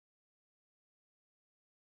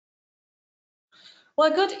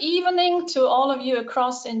Well, good evening to all of you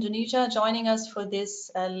across Indonesia joining us for this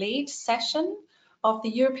late session of the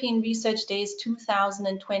European Research Days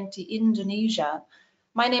 2020 Indonesia.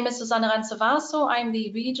 My name is Susanne Rancevaso. I'm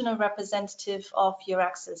the regional representative of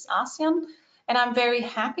EURAXESS ASEAN, and I'm very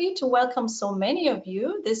happy to welcome so many of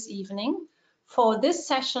you this evening for this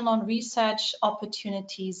session on research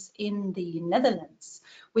opportunities in the Netherlands.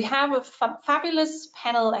 We have a fabulous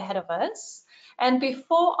panel ahead of us. And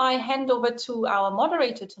before I hand over to our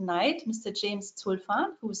moderator tonight, Mr. James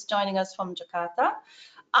Zulfan, who's joining us from Jakarta,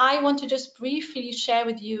 I want to just briefly share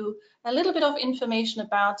with you a little bit of information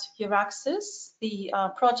about EURAXESS, the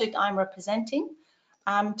project I'm representing,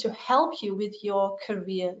 to help you with your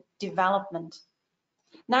career development.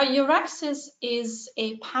 Now, EURAXESS is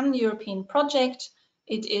a pan-European project.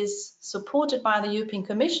 It is supported by the European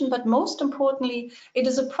Commission, but most importantly, it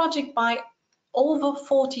is a project by over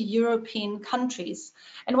 40 European countries.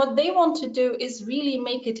 And what they want to do is really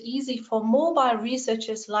make it easy for mobile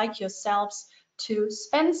researchers like yourselves to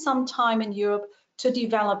spend some time in Europe to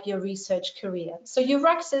develop your research career. So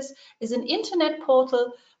EURAXESS is an internet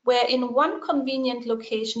portal where in one convenient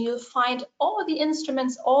location you'll find all the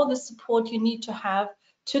instruments, all the support you need to have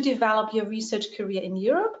to develop your research career in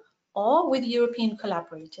Europe or with European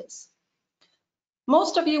collaborators.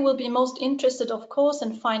 Most of you will be most interested, of course,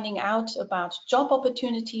 in finding out about job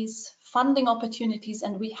opportunities, funding opportunities,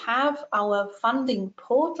 and we have our funding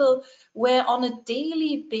portal where on a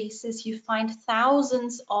daily basis you find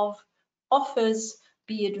thousands of offers,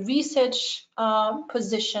 be it research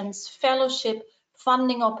positions, fellowship,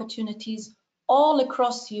 funding opportunities all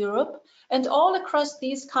across Europe and all across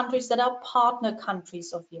these countries that are partner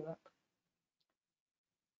countries of Europe.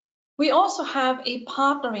 We also have a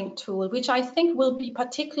partnering tool, which I think will be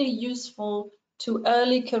particularly useful to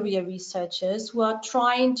early career researchers who are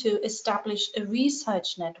trying to establish a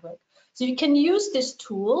research network. So you can use this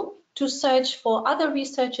tool to search for other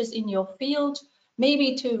researchers in your field,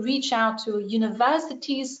 maybe to reach out to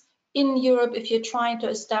universities in Europe if you're trying to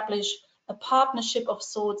establish a partnership of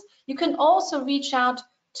sorts. You can also reach out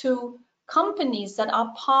to companies that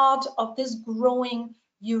are part of this growing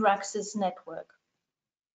EURAXESS network.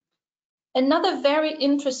 Another very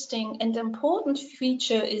interesting and important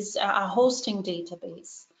feature is our hosting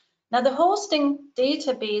database. Now, the hosting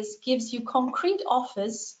database gives you concrete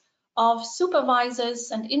offers of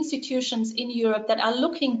supervisors and institutions in Europe that are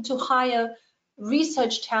looking to hire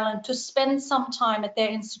research talent to spend some time at their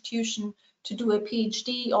institution to do a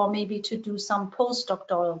PhD or maybe to do some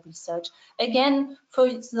postdoctoral research. Again, for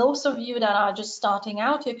those of you that are just starting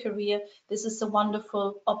out your career, this is a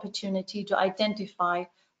wonderful opportunity to identify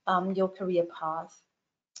your career path.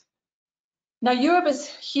 Now, Europe is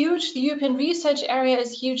huge. The European research area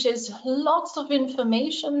is huge. There's lots of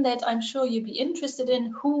information that I'm sure you'd be interested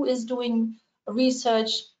in. Who is doing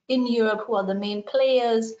research in Europe? Who are the main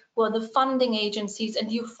players? Who are the funding agencies?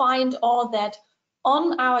 And you find all that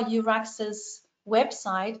on our EURAXESS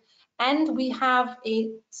website. And we have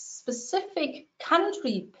a specific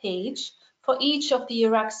country page for each of the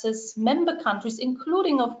EURAXESS member countries,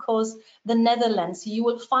 including, of course, the Netherlands. You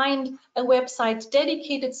will find a website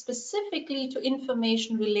dedicated specifically to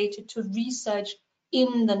information related to research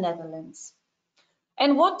in the Netherlands.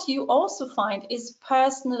 And what you also find is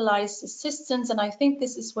personalized assistance, and I think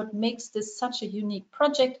this is what makes this such a unique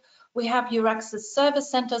project. We have EURAXESS service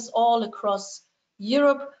centers all across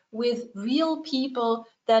Europe with real people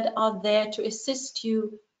that are there to assist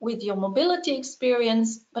you with your mobility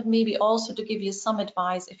experience, but maybe also to give you some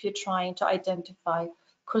advice if you're trying to identify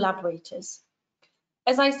collaborators.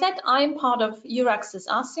 As I said, I'm part of EURAXESS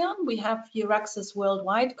ASEAN. We have EURAXESS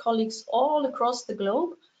worldwide colleagues all across the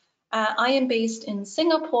globe. I am based in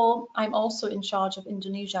Singapore. I'm also in charge of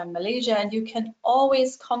Indonesia and Malaysia, and you can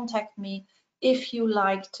always contact me if you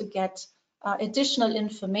like to get additional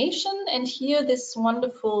information. And here, this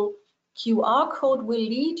wonderful QR code will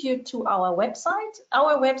lead you to our website.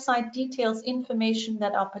 Our website details information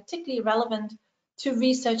that are particularly relevant to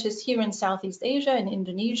researchers here in Southeast Asia and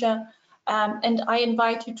Indonesia. And I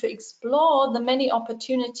invite you to explore the many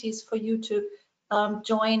opportunities for you to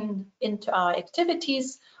join into our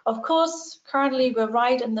activities. Of course, currently we're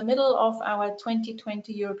right in the middle of our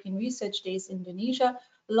 2020 European Research Days Indonesia.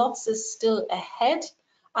 Lots is still ahead,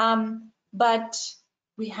 but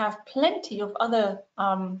we have plenty of other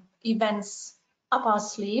events up our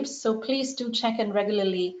sleeves, so please do check in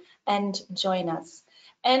regularly and join us.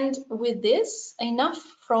 And with this, enough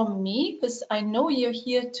from me, because I know you're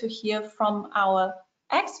here to hear from our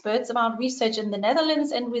experts about research in the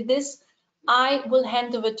Netherlands. And with this, I will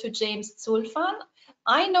hand over to James Zulfan.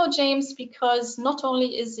 I know James because not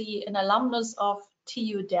only is he an alumnus of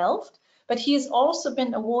TU Delft, but he has also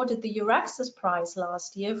been awarded the EURAXESS Prize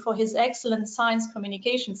last year for his excellent science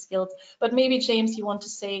communication skills. But maybe, James, you want to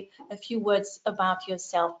say a few words about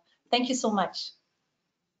yourself. Thank you so much.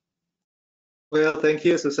 Well, thank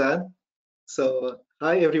you, Susan. So,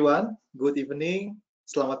 hi everyone. Good evening.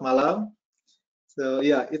 Selamat malam. So,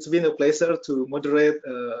 yeah, it's been a pleasure to moderate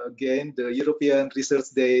again the European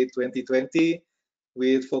Research Day 2020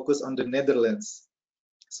 with focus on the Netherlands.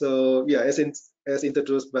 So, yeah, as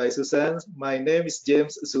introduced by Susan, my name is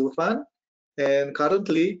James Zulfan, and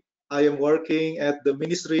currently I am working at the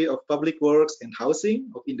Ministry of Public Works and Housing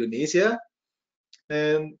of Indonesia.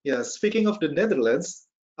 And yeah, speaking of the Netherlands,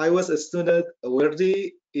 I was a student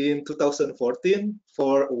awardee in 2014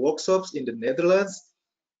 for workshops in the Netherlands,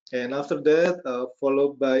 and after that,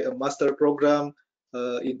 followed by a master program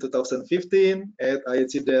in 2015 at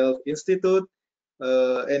IHE Delft Institute,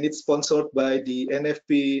 and it's sponsored by the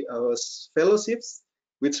NFP fellowships,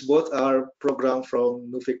 which both are programs from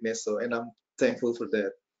Nuffic Neso, and I'm thankful for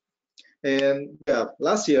that. And yeah,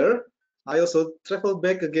 last year, I also traveled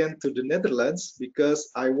back again to the Netherlands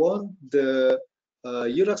because I won the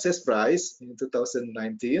EURAXESS Prize in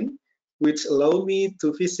 2019, which allowed me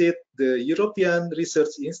to visit the European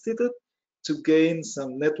Research Institute to gain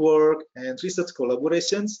some network and research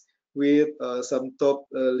collaborations with some top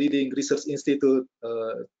leading research institute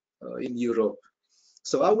in Europe.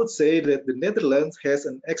 So I would say that the Netherlands has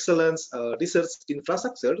an excellent research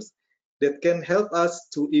infrastructure that can help us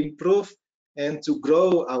to improve and to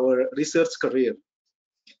grow our research career.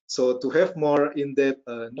 So to have more in-depth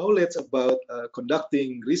knowledge about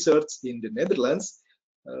conducting research in the Netherlands,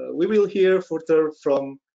 we will hear further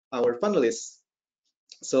from our panelists.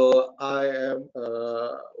 So I am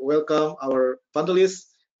welcome our panelists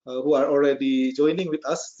who are already joining with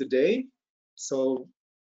us today. So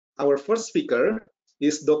our first speaker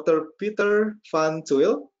is Dr. Peter van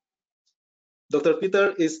Tuijl. Dr.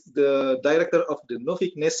 Peter is the director of the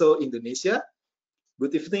Nuffic Neso Indonesia.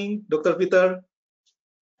 Good evening, Dr. Peter.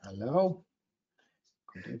 Hello.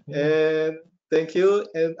 Good evening. And thank you.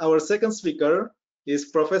 And our second speaker is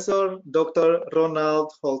Professor Dr. Ronald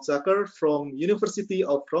Holzhacker from University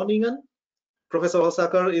of Groningen. Professor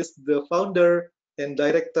Holzhacker is the founder and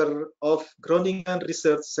director of Groningen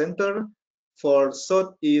Research Center for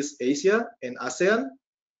Southeast Asia and ASEAN.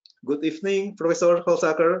 Good evening, Professor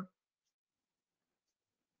Holzhacker.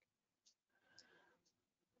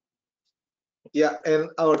 Yeah,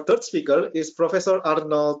 and our third speaker is Professor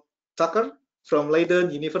Arnold Tukker from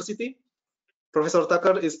Leiden University. Professor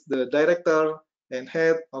Tukker is the director and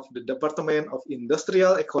head of the Department of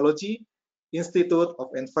Industrial Ecology, Institute of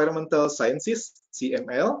Environmental Sciences,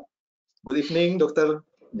 CML. Good evening, Dr.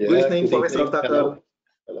 Yeah, good evening, good Professor evening. Tukker.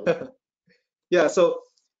 Hello. Yeah, so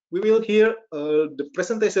we will hear the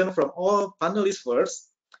presentation from all panelists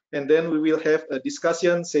first, and then we will have a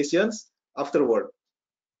discussion sessions afterward.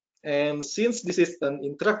 And since this is an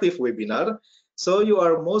interactive webinar, so you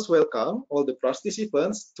are most welcome, all the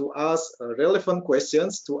participants, to ask relevant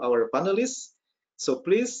questions to our panelists. So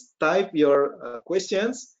please type your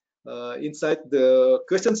questions inside the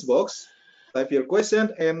questions box. Type your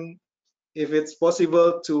question, and if it's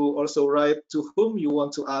possible to also write to whom you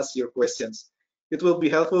want to ask your questions. It will be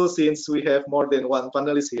helpful since we have more than one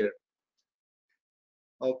panelist here.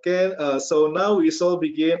 Okay, so now we shall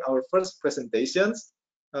begin our first presentations.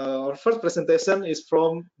 Our first presentation is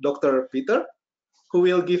from Dr. Peter, who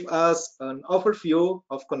will give us an overview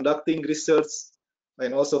of conducting research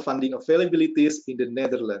and also funding availabilities in the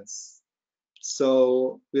Netherlands.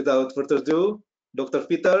 So without further ado, Dr.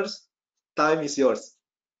 Peters, time is yours.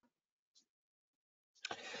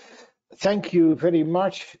 Thank you very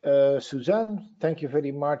much, Suzanne. Thank you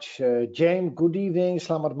very much, James. Good evening,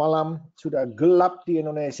 selamat malam. Sudah gelap di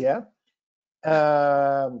Indonesia.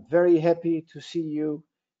 Very happy to see you,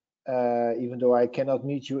 even though I cannot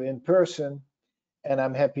meet you in person. And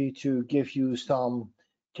I'm happy to give you some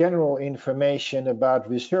general information about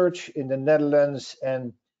research in the Netherlands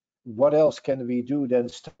and what else can we do than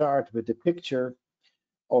start with the picture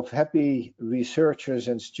of happy researchers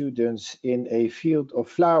and students in a field of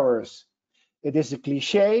flowers. It is a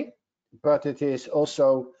cliche, but it is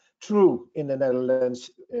also true in the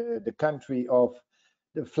Netherlands, the country of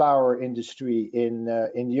the flower industry in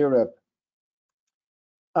Europe.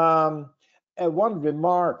 One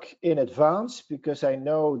remark in advance, because I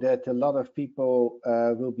know that a lot of people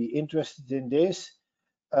will be interested in this.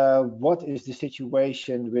 What is the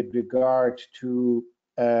situation with regard to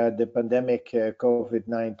the pandemic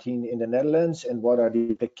COVID-19 in the Netherlands, and what are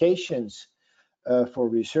the implications for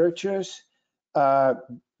researchers?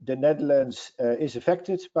 The Netherlands is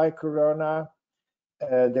affected by Corona.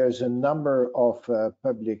 there's a number of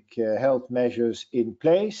public health measures in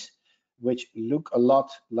place, which look a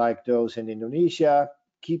lot like those in Indonesia.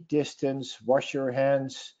 Keep distance, wash your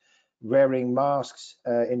hands, wearing masks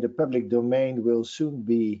in the public domain will soon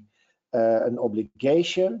be an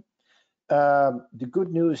obligation. The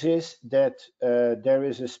good news is that there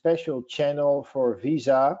is a special channel for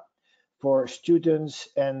visa for students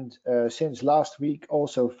and since last week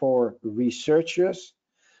also for researchers.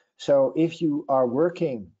 So if you are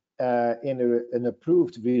working in an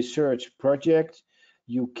approved research project,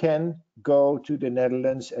 you can go to the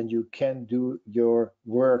Netherlands and you can do your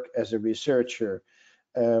work as a researcher.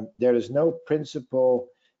 There is no principal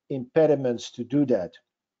impediments to do that.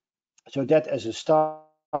 So that as a start,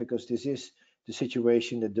 because this is the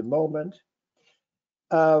situation at the moment.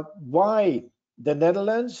 Why the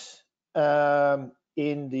Netherlands?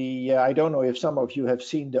 In the, I don't know if some of you have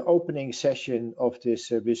seen the opening session of this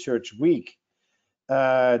research week.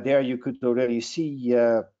 There you could already see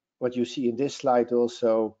what you see in this slide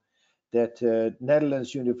also, that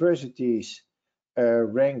Netherlands universities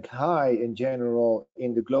rank high in general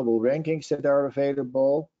in the global rankings that are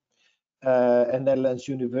available. And Netherlands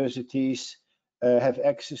universities have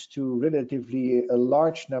access to relatively a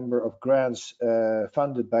large number of grants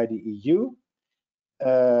funded by the EU.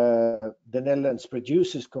 The Netherlands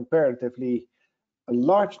produces comparatively a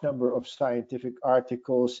large number of scientific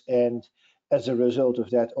articles, and as a result of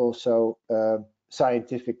that also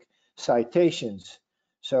scientific citations.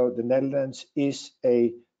 So the Netherlands is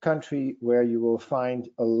a country where you will find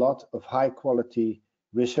a lot of high quality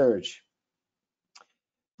research.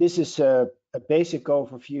 This is a basic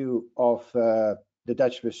overview of the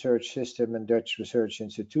Dutch research system and Dutch research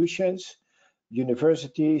institutions.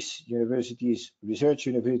 Universities, research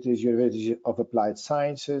universities, universities of applied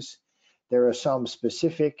sciences. There are some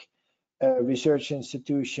specific research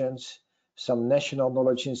institutions, some national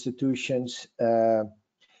knowledge institutions.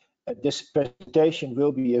 This presentation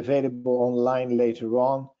will be available online later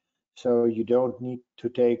on, so you don't need to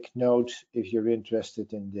take notes if you're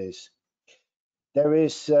interested in this. There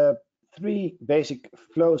is three basic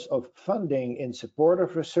flows of funding in support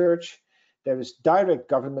of research. There is direct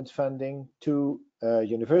government funding to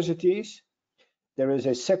universities. There is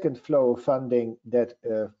a second flow of funding that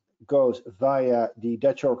goes via the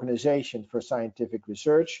Dutch Organization for Scientific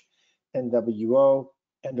Research, NWO,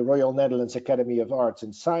 and the Royal Netherlands Academy of Arts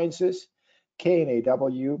and Sciences,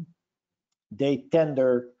 KNAW. They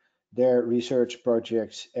tender their research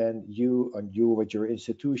projects, and you with your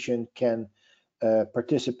institution can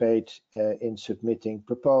participate in submitting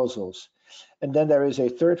proposals. And then there is a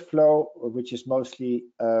third flow, which is mostly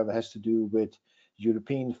has to do with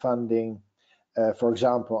European funding, for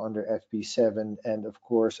example, under FP7 and of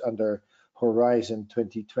course under Horizon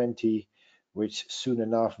 2020, which soon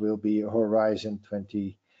enough will be Horizon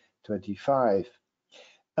 2025.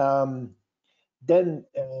 Then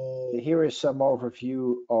here is some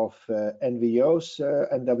overview of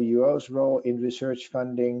NWO's role in research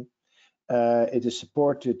funding. It is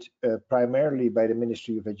supported primarily by the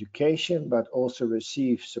Ministry of Education, but also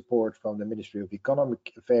receives support from the Ministry of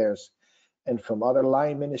Economic Affairs and from other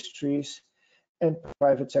line ministries and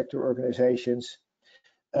private sector organizations.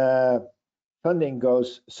 Funding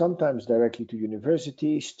goes sometimes directly to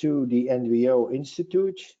universities, to the NWO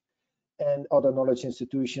institutes and other knowledge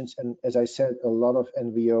institutions. And as I said, a lot of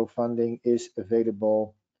NWO funding is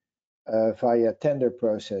available via tender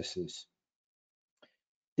processes.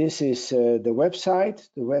 This is the website.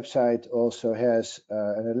 The website also has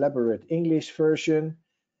an elaborate English version.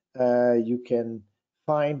 You can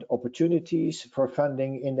find opportunities for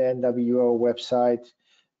funding in the NWO website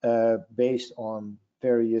based on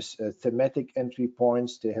various thematic entry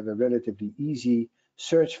points. They have a relatively easy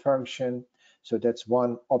search function. So that's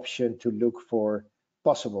one option to look for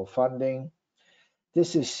possible funding.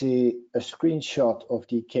 This is a screenshot of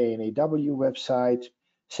the KNAW website.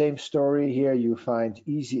 Same story here, you find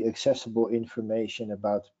easy accessible information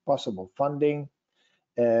about possible funding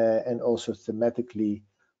and also thematically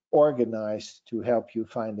organized to help you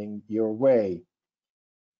finding your way.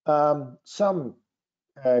 Some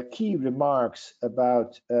key remarks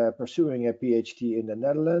about pursuing a PhD in the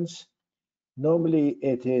Netherlands. Normally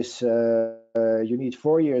it is, you need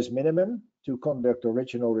 4 years minimum to conduct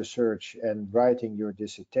original research and writing your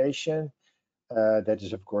dissertation. That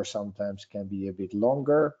is, of course, sometimes can be a bit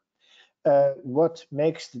longer. What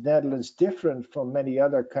makes the Netherlands different from many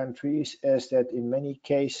other countries is that in many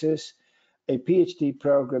cases, a PhD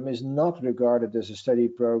program is not regarded as a study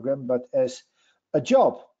program, but as a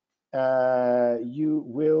job. You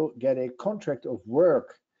will get a contract of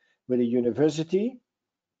work with a university,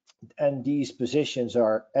 and these positions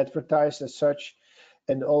are advertised as such.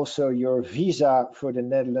 And also your visa for the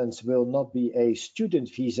Netherlands will not be a student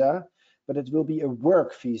visa, but it will be a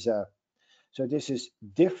work visa. So this is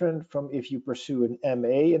different from if you pursue an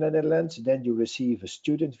MA in the Netherlands, then you receive a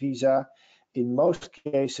student visa. In most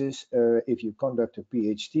cases, if you conduct a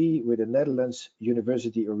PhD with a Netherlands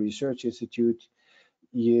university or research institute,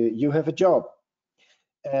 you have a job.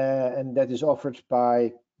 And that is offered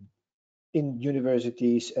by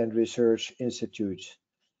universities and research institutes.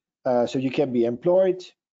 So you can be employed.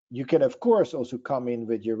 You can, of course, also come in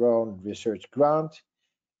with your own research grant.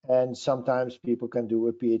 And sometimes people can do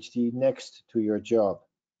a PhD next to your job.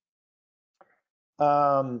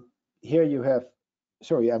 Here you have,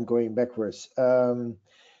 sorry, I'm going backwards.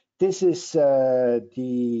 This is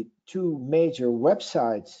the two major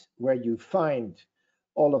websites where you find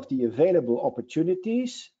all of the available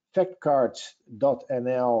opportunities,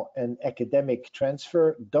 factcards.nl and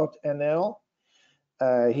academictransfer.nl.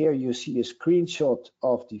 Here you see a screenshot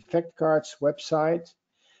of the FactCards website.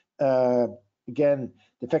 Again,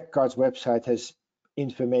 the FactCards website has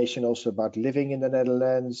information also about living in the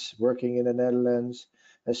Netherlands, working in the Netherlands,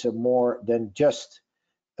 and so more than just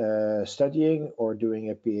studying or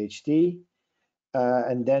doing a PhD.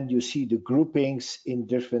 And then you see the groupings in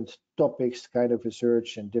different topics, kind of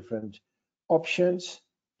research and different options.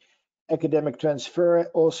 Academic Transfer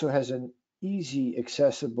also has an easy,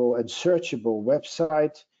 accessible and searchable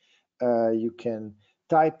website. You can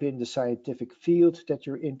type in the scientific field that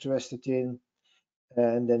you're interested in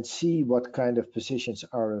and then see what kind of positions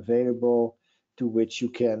are available to which you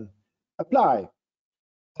can apply.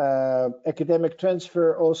 Academic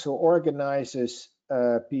Transfer also organizes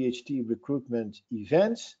PhD recruitment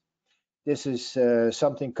events. This is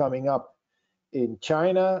something coming up in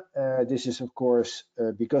China. This is, of course,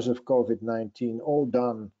 because of COVID-19, all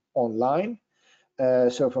done online.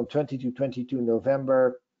 So from 20 to 22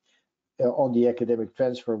 November, on the Academic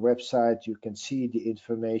Transfer website, you can see the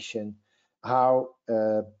information how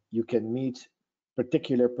you can meet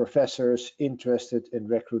particular professors interested in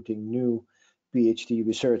recruiting new PhD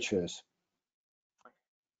researchers.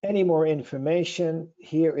 Any more information,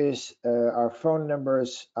 here is our phone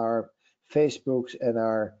numbers, our Facebooks and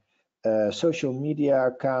our social media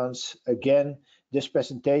accounts. Again, this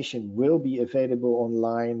presentation will be available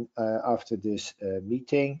online after this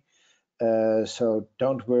meeting. So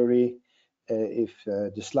don't worry if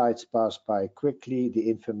the slides pass by quickly, the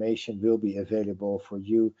information will be available for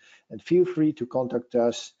you. And feel free to contact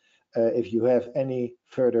us if you have any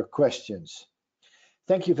further questions.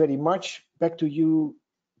 Thank you very much. Back to you,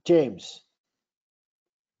 James.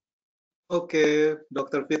 Okay,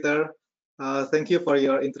 Dr. Peter, thank you for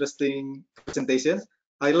your interesting presentation.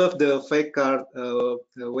 I love the FactCard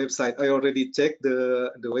website. I already checked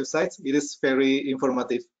the website. It is very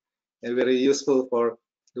informative and very useful for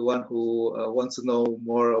the one who wants to know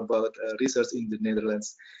more about research in the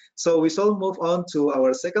Netherlands. So we shall move on to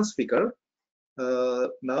our second speaker.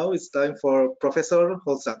 Now it's time for Professor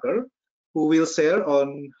Holzhacker, who will share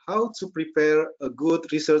on how to prepare a good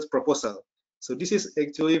research proposal. So this is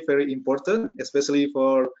actually very important, especially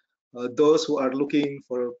for those who are looking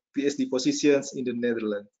for PhD positions in the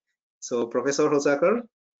Netherlands. So Professor Holzhacker,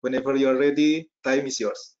 whenever you're ready, time is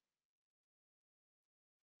yours.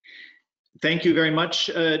 Thank you very much,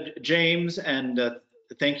 James, and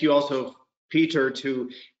thank you also, Peter, to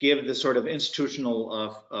give the sort of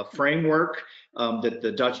institutional framework that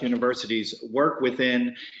the Dutch universities work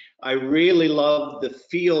within. I really love the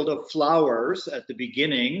field of flowers at the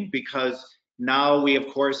beginning because now we, of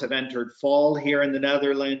course, have entered fall here in the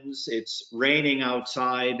Netherlands. It's raining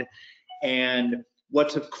outside. And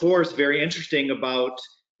what's, of course, very interesting about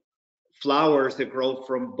flowers that grow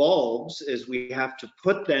from bulbs is we have to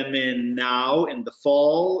put them in now in the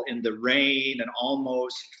fall, in the rain and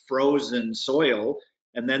almost frozen soil,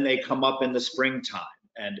 and then they come up in the springtime.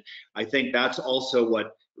 And I think that's also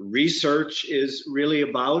what research is really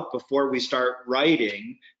about. Before we start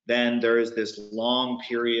writing, then there is this long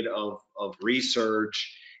period of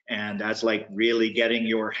research, and that's like really getting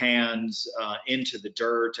your hands into the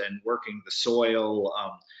dirt and working the soil.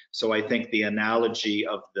 So I think the analogy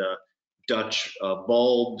of the Dutch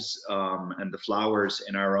bulbs and the flowers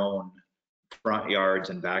in our own front yards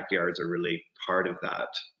and backyards are really part of that.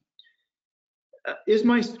 Is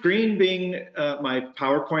my screen being, my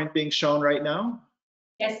PowerPoint being shown right now?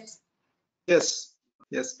 Yes. Yes.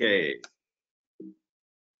 Yes. Okay.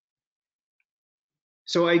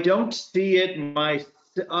 So I don't see it,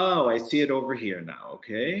 oh, I see it over here now,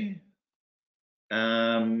 okay.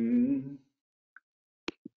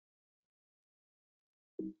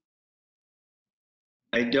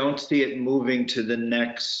 I don't see it moving to the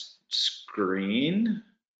next screen.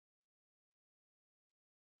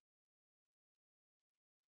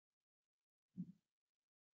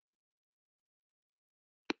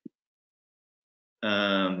 So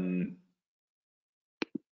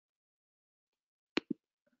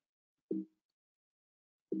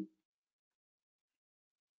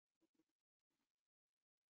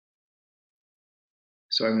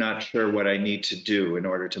I'm not sure what I need to do in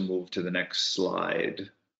order to move to the next slide.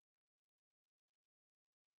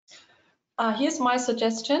 Here's my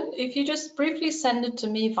suggestion. If you just briefly send it to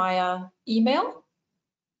me via email,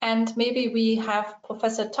 and maybe we have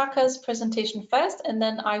Professor Tukker's presentation first, and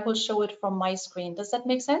then I will show it from my screen. Does that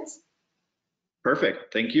make sense?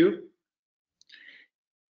 Perfect, thank you.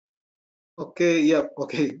 Okay, yeah,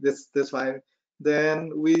 okay, that's fine.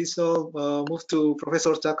 Then we shall move to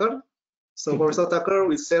Professor Tukker. So Professor Tukker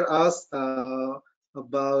will share us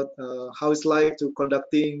about how it's like to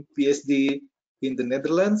conducting PhD in the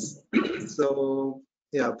Netherlands. So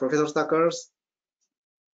yeah, Professor Tukker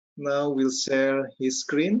now will share his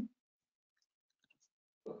screen.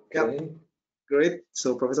 Okay. Yep. Great.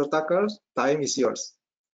 So Professor Tukker, time is yours.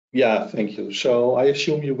 Yeah, thank you. So I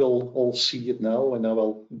assume you will all see it now, and I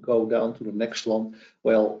will go down to the next one.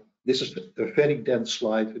 Well, this is a very dense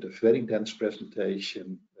slide with a very dense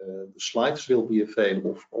presentation. The slides will be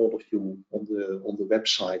available for all of you on the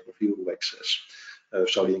website of EURAXESS,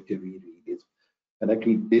 so you can reread it. And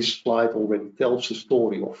actually, this slide already tells the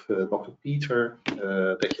story of Dr. Peter,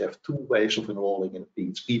 that you have two ways of enrolling in a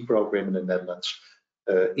PhD program in the Netherlands.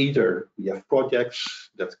 Either we have projects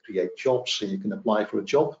that create jobs and you can apply for a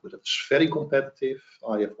job, but it's very competitive.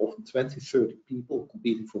 I have often 20, 30 people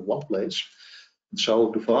competing for one place. And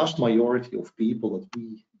so the vast majority of people that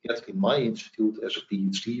we get in my institute as a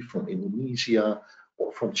PhD from Indonesia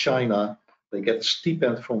or from China, they get a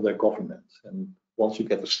stipend from their government. And once you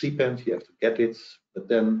get a stipend, you have to get it, but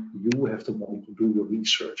then you have the money to do your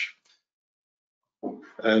research.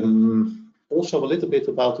 Also a little bit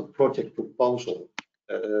about the project proposal.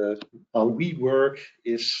 How we work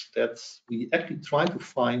is that we actually try to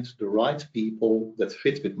find the right people that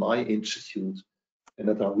fit with my institute and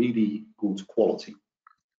that are really good quality.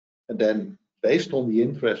 And then based on the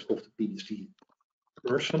interest of the PhD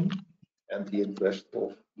person and the interest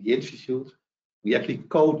of the institute, we actually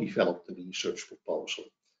co-develop the research proposal.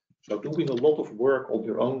 So doing a lot of work on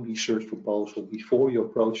your own research proposal before you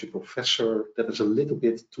approach a professor, that is a little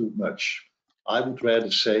bit too much. I would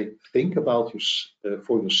rather say, think about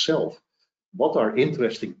for yourself, what are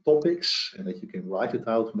interesting topics, and that you can write it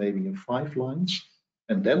out maybe in 5 lines,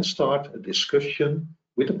 and then start a discussion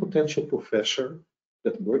with a potential professor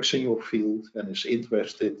that works in your field and is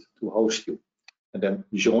interested to host you. And then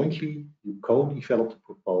jointly, you co-develop the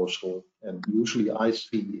proposal, and usually I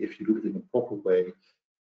see, if you do it in a proper way,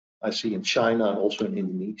 I see in China and also in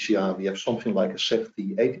Indonesia, we have something like a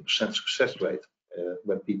 70–80% success rate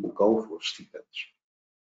when people go for stipends.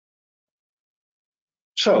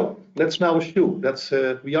 So let's now assume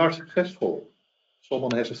that we are successful.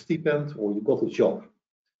 Someone has a stipend or you got a job.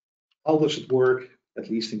 How does it work? At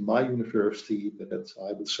least in my university, but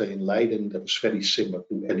I would say in Leiden, that is very similar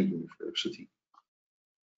to any university.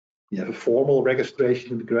 You have a formal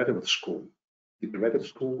registration in the graduate school. The graduate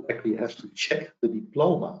school actually has to check the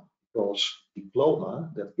diploma, because diploma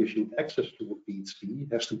that gives you access to a PhD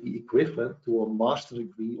has to be equivalent to a master's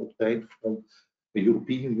degree obtained from a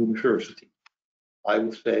European university. I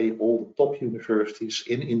would say all the top universities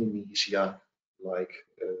in Indonesia, like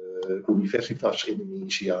Universitas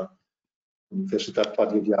Indonesia, Universitas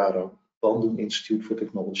Padjadjaran, Bandung Institute for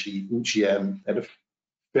Technology, UGM, and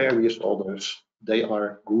various others, they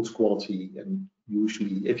are good quality, and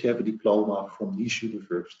usually if you have a diploma from these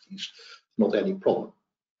universities, not any problem.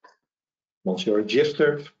 Once you're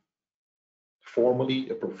registered, formally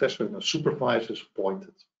a professor and a supervisor is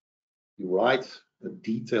appointed. You write a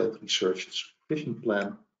detailed research and supervision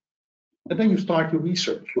plan, and then you start your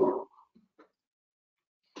research.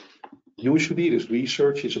 Usually this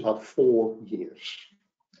research is about 4 years.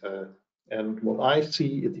 And what I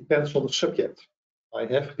see, it depends on the subject. I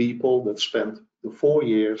have people that spend the 4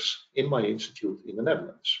 years in my institute in the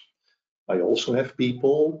Netherlands. I also have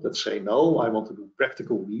people that say, no, I want to do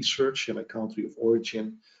practical research in my country of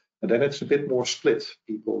origin. And then it's a bit more split.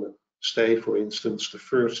 People that stay, for instance, the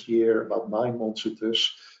first year, about 9 months with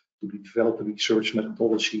us, to develop the research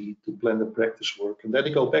methodology, to plan the practice work. And then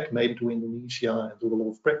they go back maybe to Indonesia and do a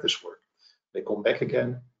lot of practice work. They come back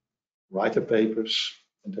again, write their papers,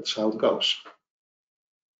 and that's how it goes.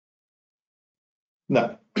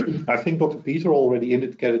 Now, I think Dr. Peter already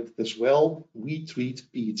indicated as well, we treat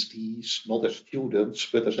PhDs not as students,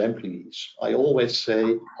 but as employees. I always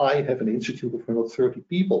say, I have an institute of 130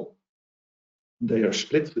 people. They are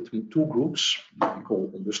split between 2 groups, we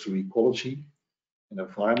call Industrial Ecology and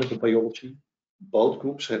Environmental Biology. Both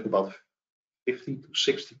groups have about 50 to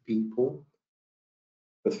 60 people.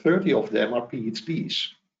 but 30 of them are PhDs,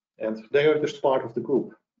 and they are just part of the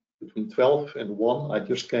group. Between 12 and 1, I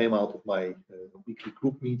just came out of my weekly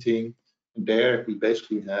group meeting, and there we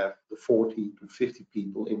basically have the 40 to 50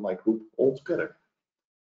 people in my group all together.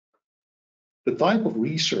 The type of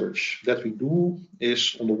research that we do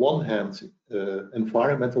is, on the one hand,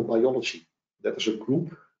 environmental biology. That is a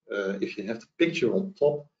group, if you have the picture on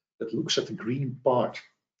top, that looks at the green part.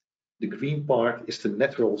 The green part is the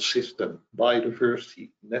natural system,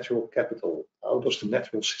 biodiversity, natural capital. How does the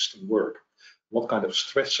natural system work? What kind of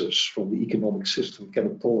stresses from the economic system can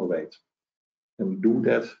it tolerate? And we do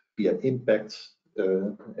that via impact,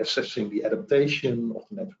 assessing the adaptation of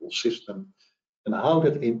the natural system and how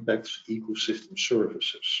that impacts ecosystem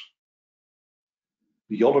services.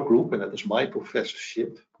 The other group, and that is my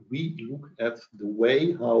professorship, we look at the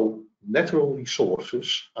way how natural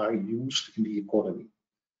resources are used in the economy.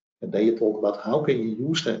 And they talk about how can you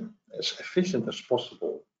use them as efficient as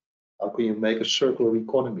possible? How can you make a circular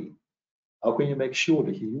economy? How can you make sure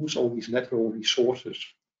that you use all these natural resources,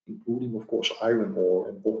 including, of course, iron ore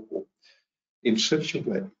and oil, in such a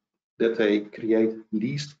way that they create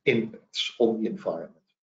least impacts on the environment?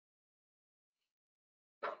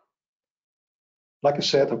 Like I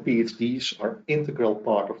said, our PhDs are integral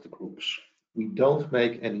part of the groups. We don't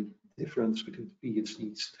make any difference between the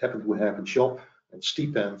PhDs that happen to have a job and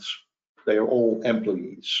stipends. They are all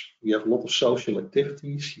employees. We have a lot of social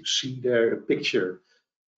activities. You see there a picture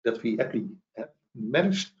that we actually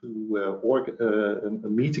managed to, a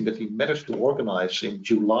meeting that we managed to organize in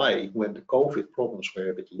July when the COVID problems were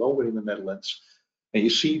a bit lower in the Netherlands. And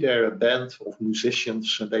you see there a band of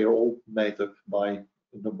musicians, and they are all made up by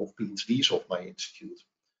a number of PhDs of my institute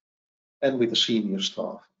and with the senior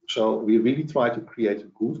staff. So we really try to create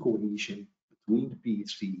a good cohesion between the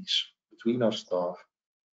PhDs, between our staff.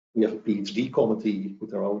 We have a PhD committee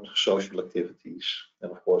with their own social activities.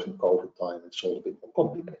 And of course, in COVID time, it's all a bit more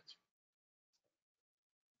complicated.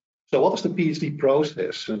 So what is the PhD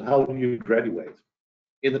process and how do you graduate?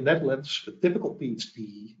 In the Netherlands, a typical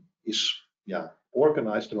PhD is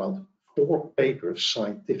organized around 4 papers,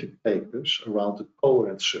 scientific papers, around a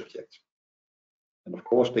coherent subject. And of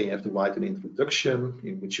course, then you have to write an introduction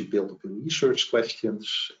in which you build up the research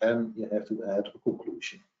questions, and you have to add a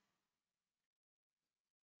conclusion.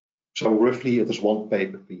 So roughly it is 1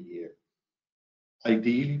 paper per year.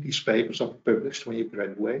 Ideally, these papers are published when you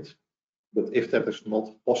graduate, but if that is not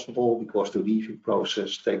possible because the review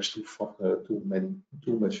process takes too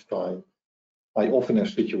much time, I often have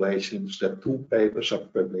situations that 2 papers are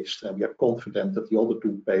published, and we are confident that the other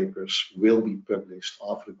 2 papers will be published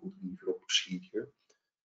after a good review procedure.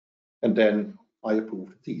 And then I approve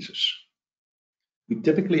the thesis. We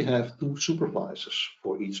typically have 2 supervisors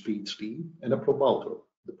for each PhD and a promoter.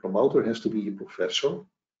 The promoter has to be a professor.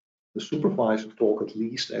 The supervisor talks at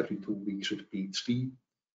least every 2 weeks with the PhD,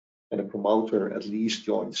 and the promoter at least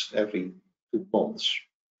joins every 2 months.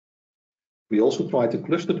 We also try to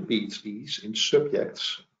cluster the PhDs in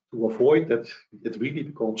subjects to avoid that it really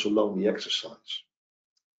becomes a lonely exercise.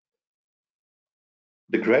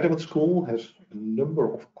 The graduate school has a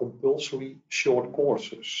number of compulsory short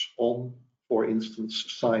courses on, for instance,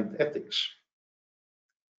 science ethics.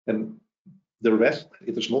 And the rest,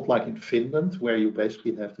 it is not like in Finland, where you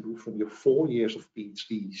basically have to do from your 4 years of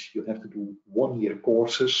PhDs, you have to do 1-year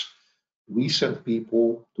courses. We send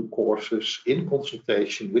people to courses in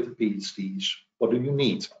consultation with the PhDs. What do you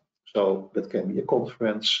need? So that can be a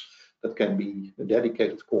conference, that can be a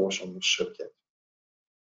dedicated course on the subject.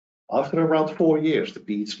 After around 4 years, the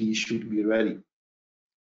PhD should be ready.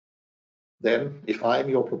 Then, if I'm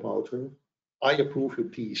your promoter, I approve your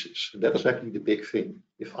thesis. And that is actually the big thing.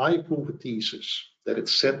 If I approve a thesis, that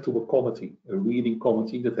it's sent to a committee, a reading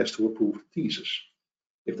committee that has to approve the thesis.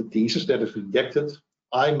 If the thesis that is rejected,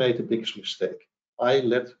 I made the biggest mistake. I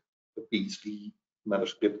let the PhD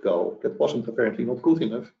manuscript go. That wasn't apparently not good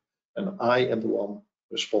enough, and I am the one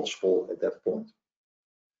responsible at that point.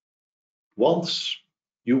 Once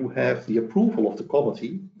you have the approval of the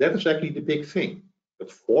committee, that is actually the big thing.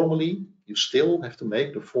 But formally, you still have to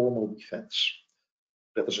make the formal defense.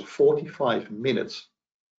 That is a 45-minute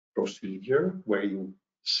procedure where you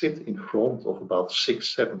sit in front of about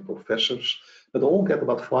 6-7 professors that all get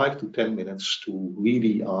about 5 to 10 minutes to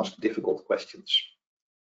really ask difficult questions.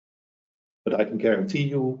 But I can guarantee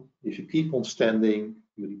you, if you keep on standing,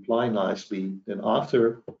 you reply nicely, then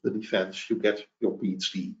after the defense, you get your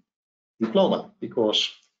PhD diploma, because,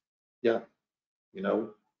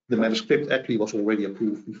 the manuscript actually was already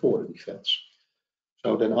approved before the defense.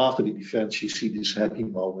 So then after the defense, you see this happy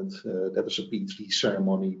moment. That is a PhD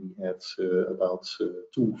ceremony we had about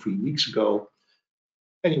 2 or 3 weeks ago.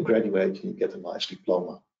 and you graduate and you get a nice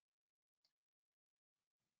diploma.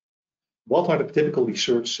 What are the typical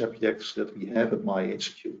research subjects that we have at my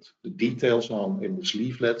institute? The details are in this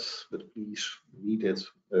leaflet, but please read it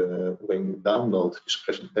when you download this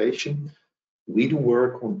presentation. We do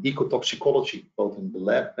work on ecotoxicology, both in the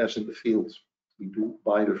lab as in the field. We do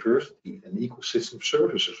biodiversity and ecosystem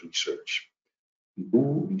services research. We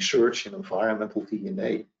do research in environmental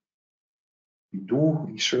DNA. We do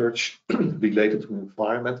research related to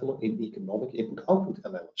environmental and economic input-output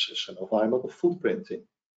analysis and environmental footprinting.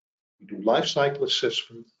 We do life cycle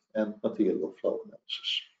assessment and material flow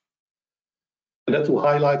analysis. And then to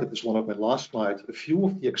highlight, it is one of my last slides, a few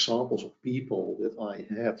of the examples of people that I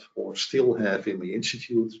had or still have in my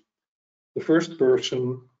institute. The first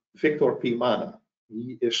person, Victor Pimana.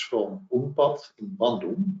 He is from UNPAD in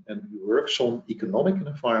Bandung, and he works on economic and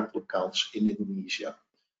environmental accounts in Indonesia.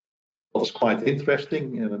 It was quite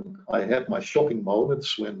interesting, and I had my shocking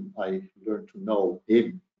moments when I learned to know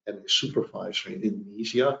him and his supervisor in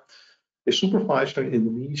Indonesia. His supervisor in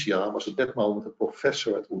Indonesia was at that moment a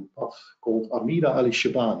professor at UNPAD called Amida Ali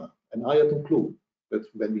Shabana, and I had no clue. But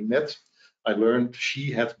when we met, I learned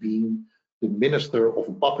she had been the minister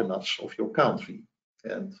of Bappenas of your country.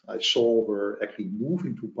 And I saw her actually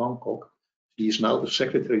moving to Bangkok. She is now the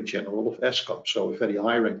Secretary General of ESCOM, so a very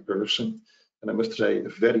high-ranked person, and I must say a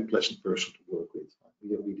very pleasant person to work with.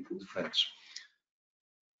 We are really good friends.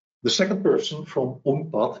 The second person from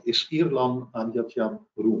UNPAD is Irlan Adiatyam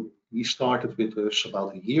Roem. He started with us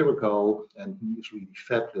about a year ago, and he is really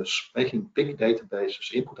fabulous, making big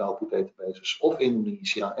databases, input-output databases of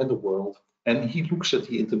Indonesia and the world, and he looks at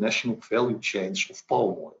the international value chains of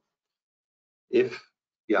palm oil.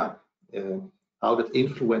 How that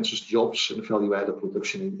influences jobs and value-added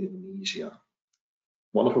production in Indonesia.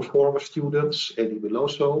 One of our former students, Eddie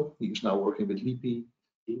Veloso, he is now working with LIPI.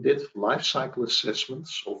 He did life cycle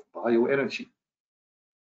assessments of bioenergy.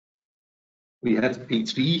 We had a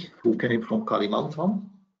PhD who came from Kalimantan,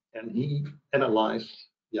 and he analyzed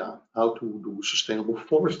how to do sustainable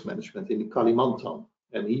forest management in Kalimantan.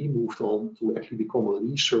 And he moved on to actually become a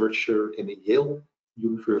researcher in a Yale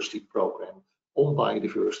University program on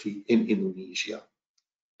biodiversity in Indonesia.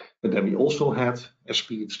 And then we also had as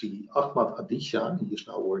PhD Ahmad Aditya. He is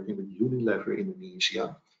now working with Unilever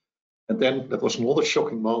Indonesia. And then that was another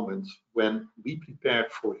shocking moment when we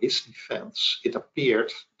prepared for his defense. It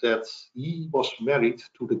appeared that he was married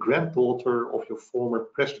to the granddaughter of your former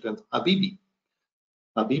president Habibie.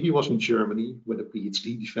 Habibie was in Germany when the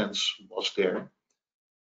PhD defense was there,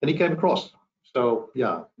 and he came across. So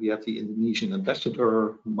yeah, we had the Indonesian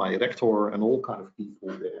ambassador, my rector, and all kind of people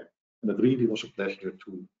there. And it really was a pleasure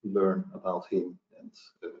to learn about him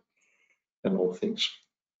and all things.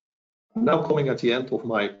 I'm now coming at the end of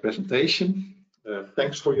my presentation.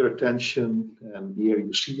 Thanks for your attention. And here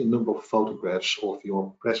you see a number of photographs of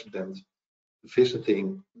your president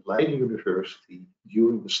visiting Leiden University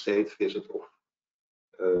during the state visit of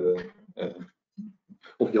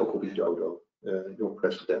Joko Widodo, your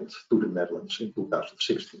president, to the Netherlands in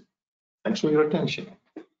 2016. Thanks for your attention.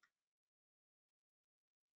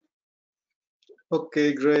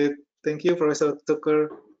 Okay, great. Thank you, Professor Tukker,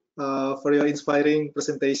 for your inspiring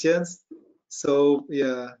presentations. So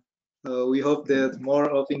yeah, we hope that more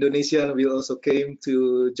of Indonesian will also came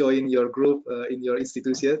to join your group in your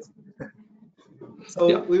institution. So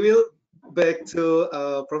yeah, we will back to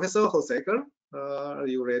Professor Holzhacker. Are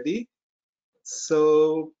you ready?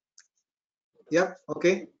 So yeah,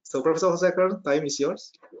 okay. So Professor Holzhacker, time is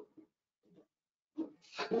yours.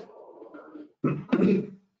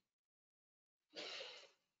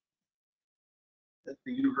 At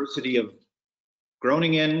the University of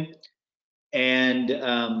Groningen,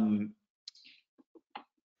 and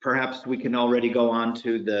perhaps we can already go on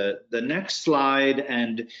to the next slide.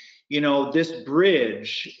 And you know, this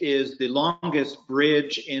bridge is the longest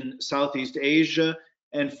bridge in Southeast Asia,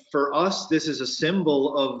 and for us this is a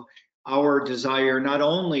symbol of our desire not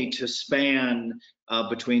only to span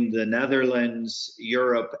between the Netherlands,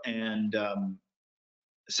 Europe, and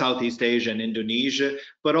Southeast Asia and Indonesia,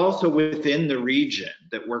 but also within the region,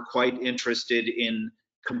 that we're quite interested in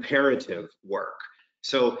comparative work.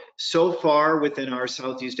 So far within our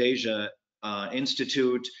Southeast Asia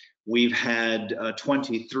Institute, we've had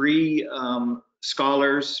 23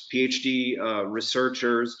 scholars, PhD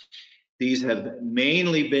researchers. These have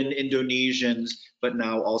mainly been Indonesians, but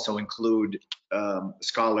now also include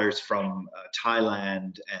scholars from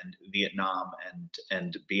Thailand and Vietnam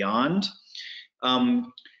and beyond.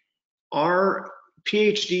 Our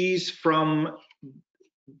PhDs from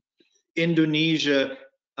Indonesia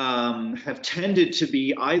have tended to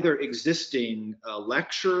be either existing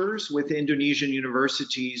lecturers with Indonesian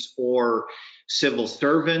universities or civil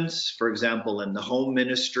servants, for example, in the home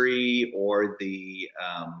ministry or the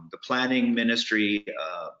planning ministry,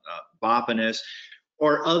 Bapenas,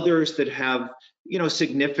 or others that have, you know,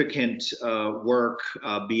 significant work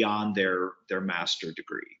beyond their master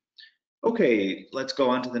degree. Okay, let's go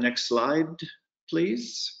on to the next slide,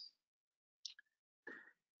 please.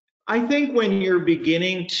 I think when you're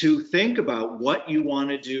beginning to think about what you want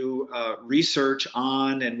to do research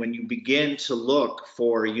on, and when you begin to look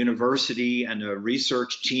for a university and a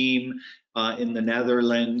research team in the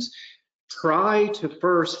Netherlands, try to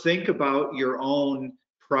first think about your own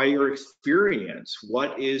prior experience.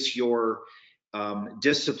 What is your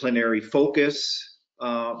disciplinary focus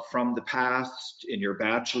from the past in your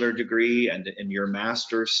bachelor degree and in your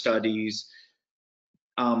master's studies?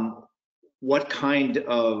 What kind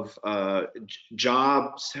of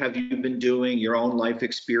jobs have you been doing, your own life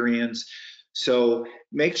experience? So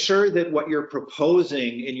make sure that what you're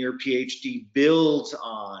proposing in your PhD builds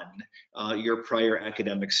on your prior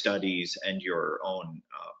academic studies and your own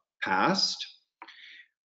past.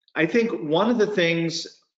 I think one of the things,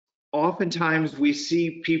 oftentimes we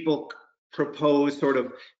see people propose sort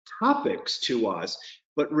of topics to us,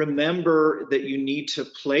 but remember that you need to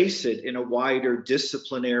place it in a wider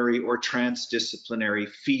disciplinary or transdisciplinary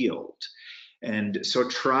field. And so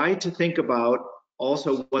try to think about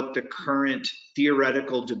also what the current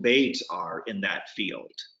theoretical debates are in that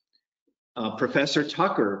field. Professor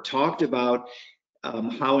Tukker talked about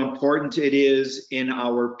how important it is in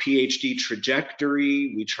our PhD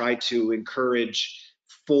trajectory. We try to encourage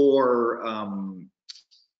 4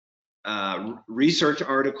 research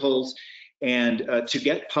articles, and to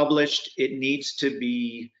get published, it needs to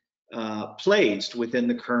be placed within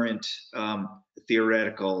the current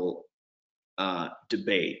theoretical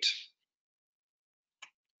debate.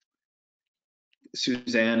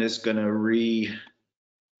 Suzanne is going to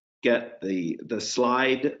get the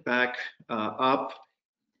slide back up.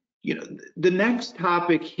 You know, the next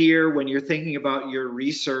topic here when you're thinking about your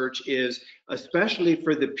research is, especially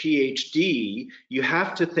for the PhD, you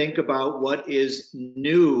have to think about what is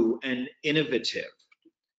new and innovative.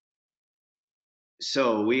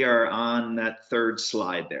 So we are on that 3rd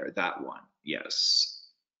slide there, that one, yes.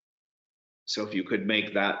 So if you could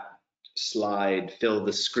make that slide fill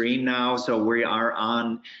the screen now. So we are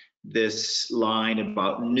on this line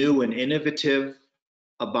about new and innovative,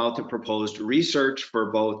 about the proposed research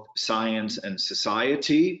for both science and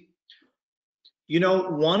society. You know,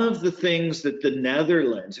 one of the things that the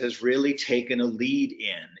Netherlands has really taken a lead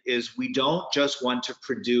in is we don't just want to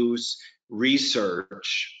produce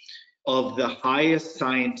research of the highest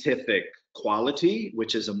scientific quality,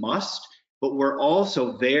 which is a must, but we're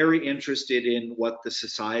also very interested in what the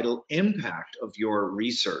societal impact of your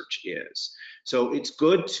research is. So it's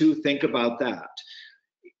good to think about that.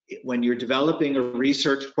 When you're developing a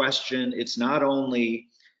research question, it's not only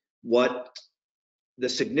what the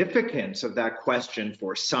significance of that question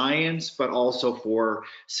for science, but also for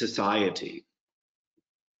society.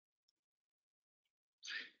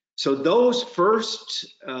 So those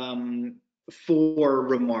first 4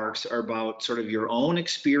 remarks are about sort of your own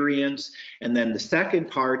experience, and then the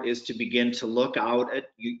second part is to begin to look out at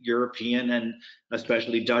European and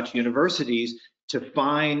especially Dutch universities to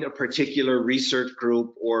find a particular research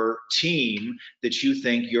group or team that you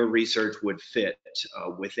think your research would fit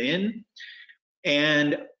within,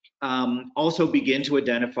 and also begin to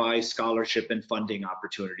identify scholarship and funding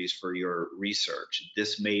opportunities for your research.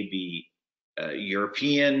 This may be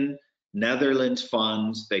European, Netherlands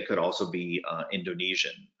funds, they could also be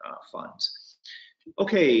Indonesian funds.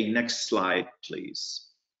 Okay, next slide, please.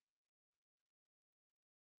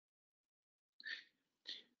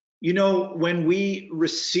 You know, when we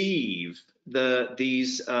receive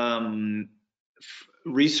these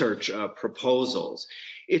research proposals,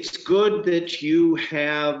 it's good that you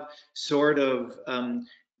have sort of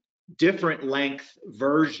different length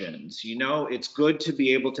versions. You know, it's good to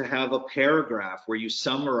be able to have a paragraph where you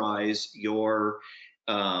summarize your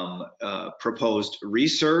proposed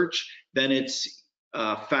research. Then it's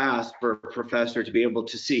fast for a professor to be able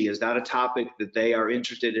to see, is that a topic that they are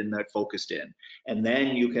interested in, that focused in? And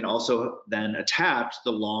then you can also then attach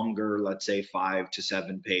the longer, let's say 5 to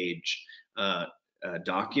 7 page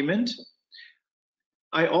document.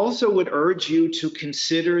 I also would urge you to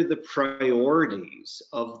consider the priorities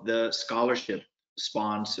of the scholarship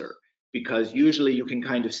sponsor, because usually you can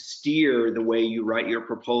kind of steer the way you write your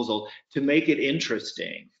proposal to make it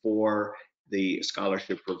interesting for the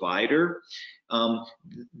scholarship provider.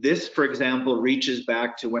 This, for example, reaches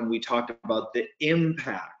back to when we talked about the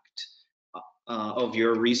impact of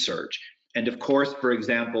your research. And of course, for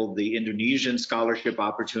example, the Indonesian scholarship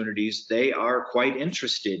opportunities, they are quite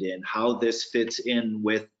interested in how this fits in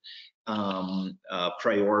with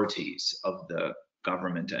priorities of the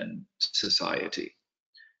government and society.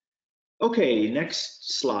 Okay,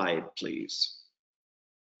 next slide, please.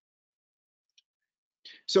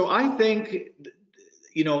 So I think,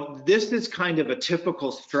 you know, this is kind of a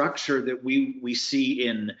typical structure that we see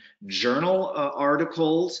in journal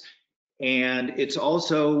articles, and it's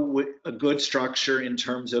also a good structure in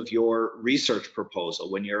terms of your research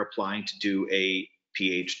proposal when you're applying to do a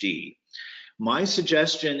PhD. My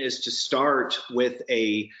suggestion is to start with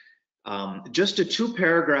just a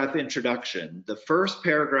 2-paragraph introduction. The first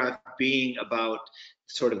paragraph being about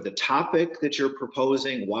sort of the topic that you're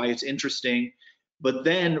proposing, why it's interesting, but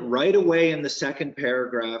then right away in the second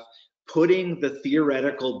paragraph, putting the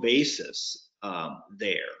theoretical basis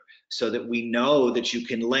there so that we know that you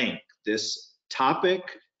can link this topic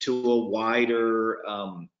to a wider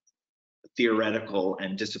theoretical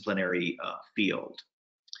and disciplinary field.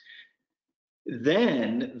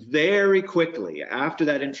 Then very quickly after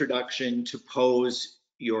that introduction, to pose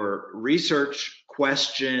your research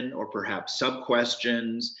question or perhaps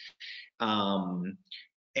sub-questions,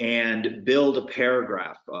 and build a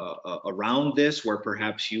paragraph around this where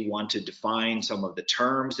perhaps you want to define some of the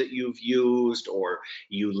terms that you've used, or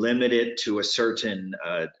you limit it to a certain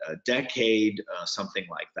decade, something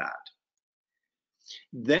like that.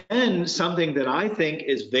 Then something that I think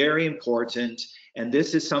is very important, and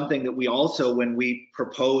this is something that we also, when we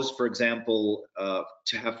propose, for example,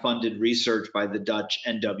 to have funded research by the Dutch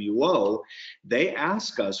NWO, they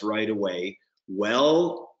ask us right away,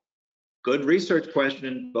 well, good research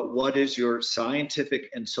question, but what is your scientific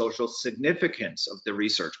and social significance of the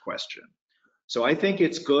research question? So I think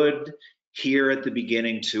it's good here at the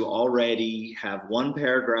beginning to already have 1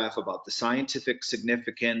 paragraph about the scientific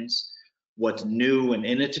significance, what's new and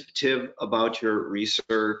innovative about your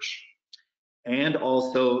research, and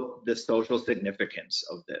also the social significance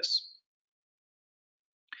of this.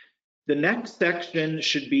 The next section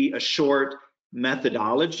should be a short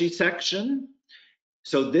methodology section.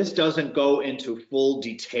 So this doesn't go into full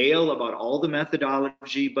detail about all the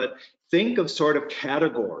methodology, but think of sort of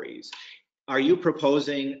categories. Are you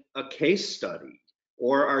proposing a case study,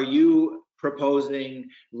 or are you proposing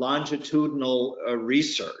longitudinal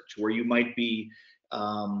research where you might be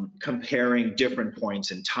comparing different points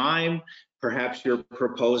in time? Perhaps you're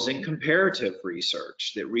proposing comparative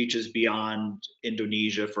research that reaches beyond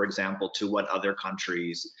Indonesia, for example, to what other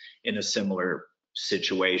countries in a similar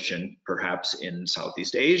situation, perhaps in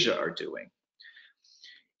Southeast Asia, are doing.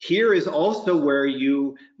 Here is also where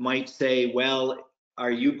you might say, well,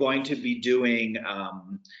 are you going to be doing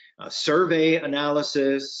a survey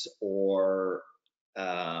analysis or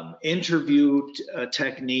interview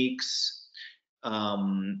techniques,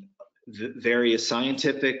 various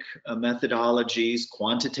scientific methodologies,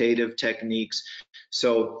 quantitative techniques?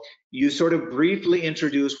 So you sort of briefly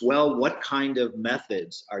introduce, well, what kind of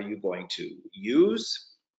methods are you going to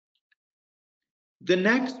use? The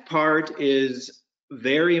next part is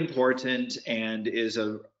very important and is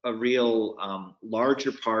a real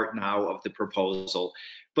larger part now of the proposal,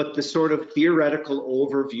 but the sort of theoretical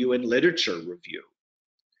overview and literature review.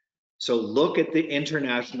 So look at the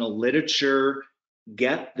international literature,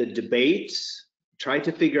 get the debates, try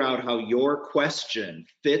to figure out how your question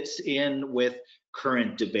fits in with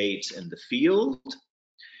current debates in the field.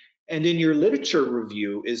 And in your literature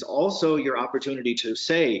review is also your opportunity to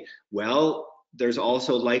say, well, there's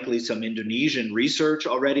also likely some Indonesian research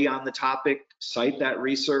already on the topic, cite that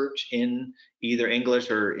research in either English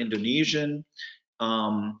or Indonesian.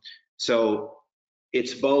 So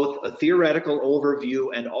it's both a theoretical overview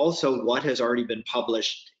and also what has already been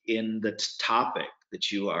published in the topic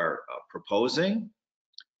that you are proposing.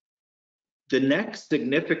 The next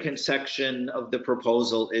significant section of the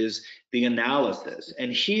proposal is the analysis.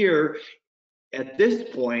 And here, at this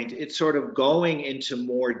point, it's sort of going into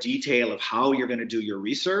more detail of how you're going to do your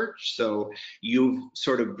research. So you've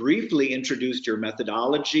sort of briefly introduced your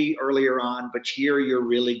methodology earlier on, but here you're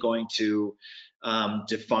really going to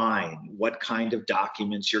define what kind of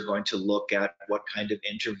documents you're going to look at, what kind of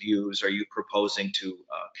interviews are you proposing to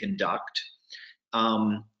conduct.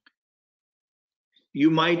 You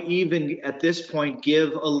might even at this point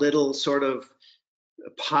give a little sort of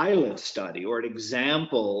pilot study or an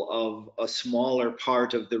example of a smaller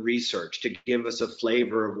part of the research to give us a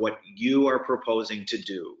flavor of what you are proposing to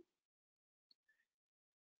do.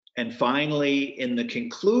 And finally, in the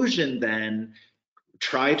conclusion then,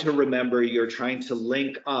 try to remember you're trying to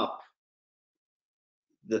link up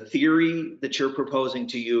the theory that you're proposing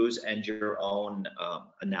to use and your own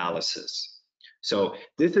analysis. So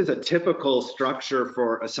this is a typical structure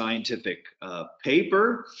for a scientific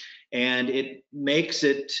paper, and it makes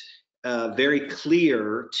it very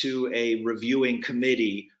clear to a reviewing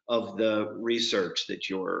committee of the research that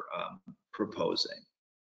you're proposing.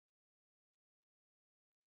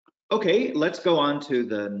 Okay, let's go on to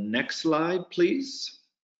the next slide, please.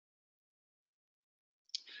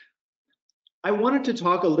 I wanted to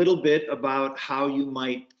talk a little bit about how you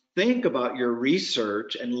might think about your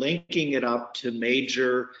research and linking it up to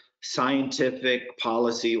major scientific,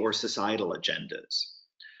 policy, or societal agendas.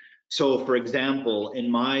 So, for example, in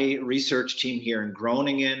my research team here in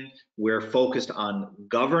Groningen, we're focused on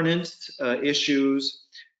governance issues,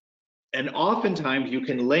 and oftentimes you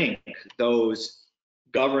can link those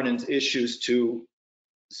governance issues to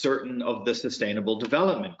certain of the sustainable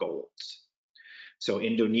development goals. So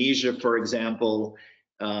Indonesia, for example,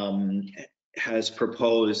 has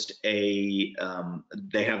proposed they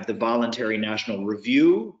have the voluntary national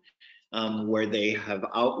review, where they have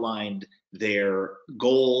outlined their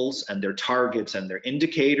goals and their targets and their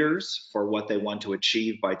indicators for what they want to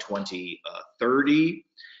achieve by 2030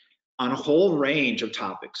 on a whole range of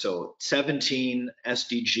topics. So 17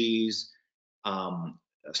 SDGs,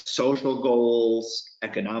 social goals,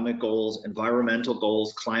 economic goals, environmental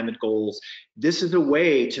goals, climate goals. This is a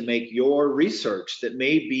way to make your research that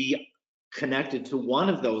may be connected to one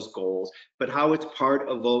of those goals, but how it's part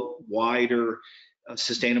of a wider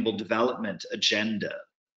sustainable development agenda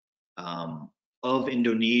of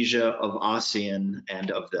Indonesia, of ASEAN,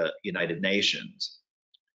 and of the United Nations.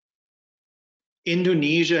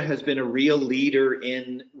 Indonesia has been a real leader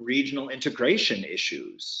in regional integration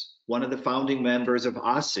issues, one of the founding members of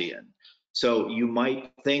ASEAN. So you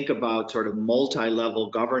might think about sort of multi-level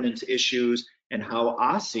governance issues and how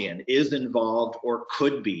ASEAN is involved or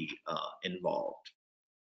could be involved.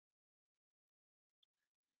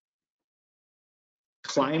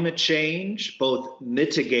 Climate change, both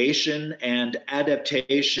mitigation and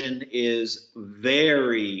adaptation, is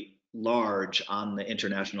very large on the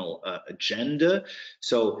international agenda.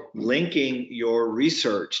 So linking your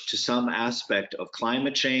research to some aspect of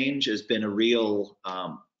climate change has been a real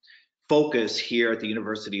focus here at the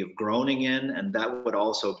University of Groningen, and that would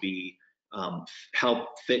also be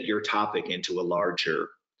help fit your topic into a larger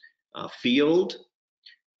field.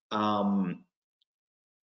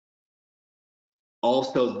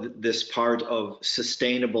 Also, this part of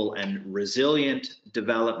sustainable and resilient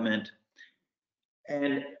development.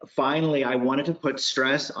 And finally, I wanted to put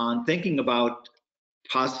stress on thinking about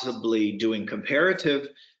possibly doing comparative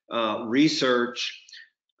research.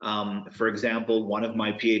 For example, one of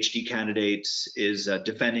my PhD candidates is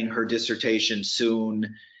defending her dissertation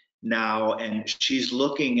soon now, and she's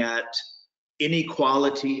looking at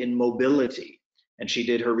inequality in mobility. And she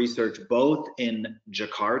did her research both in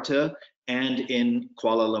Jakarta and in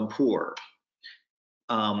Kuala Lumpur.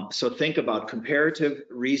 So think about comparative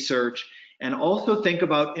research, and also think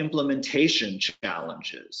about implementation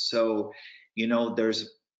challenges. So, you know,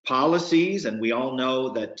 there's policies, and we all know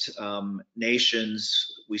that nations,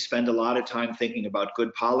 we spend a lot of time thinking about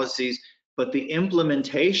good policies, but the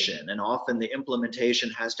implementation, and often the implementation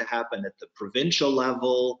has to happen at the provincial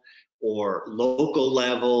level or local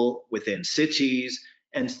level within cities,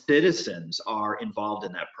 and citizens are involved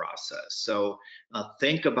in that process. So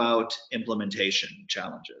think about implementation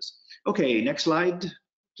challenges. Okay, next slide,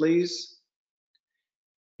 please.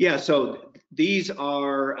 Yeah, so these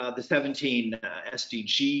are the 17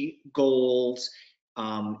 SDG goals.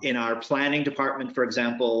 In our planning department, for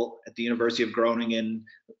example, at the University of Groningen,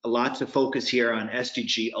 a lot to focus here on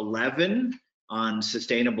SDG 11, on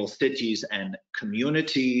sustainable cities and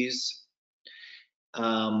communities.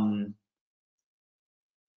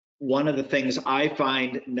 One of the things I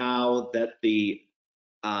find now that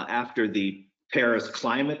after the Paris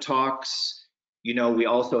climate talks, you know, we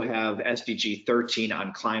also have SDG 13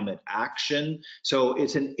 on climate action. So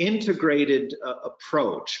it's an integrated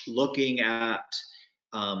approach, looking at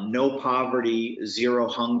no poverty, zero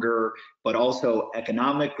hunger, but also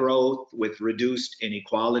economic growth with reduced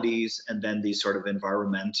inequalities, and then these sort of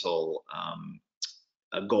environmental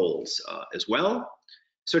goals as well.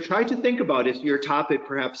 So try to think about if your topic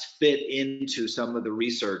perhaps fit into some of the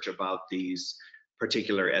research about these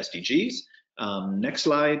particular SDGs. Next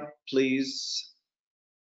slide, please.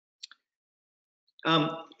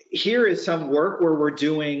 Here is some work where we're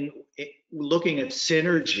looking at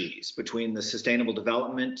synergies between the sustainable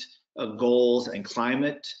development goals and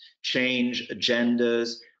climate change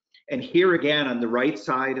agendas. And here again, on the right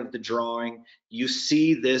side of the drawing, you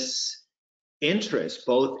see this interest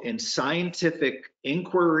both in scientific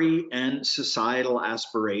inquiry and societal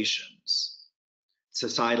aspirations,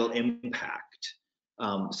 societal impact.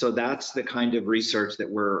 So that's the kind of research that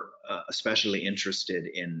we're especially interested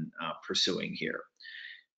in pursuing here.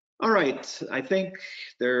 All right, I think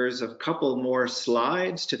there's a couple more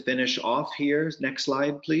slides to finish off here. Next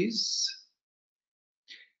slide, please.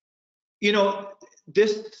 You know,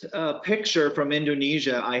 this picture from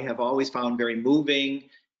Indonesia I have always found very moving.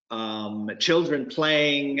 Children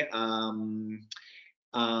playing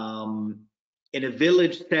in a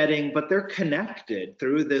village setting, but they're connected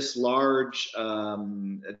through this large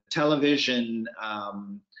television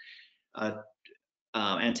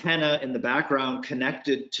antenna in the background,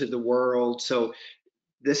 connected to the world. So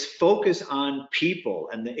this focus on people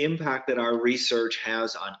and the impact that our research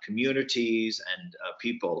has on communities and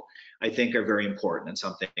people, I think, are very important and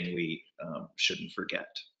something we shouldn't forget.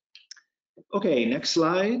 Okay, next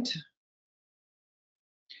slide.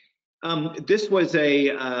 This was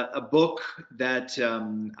a book that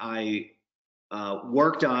I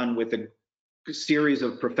worked on with a series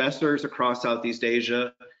of professors across Southeast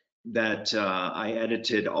Asia that I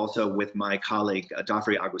edited also with my colleague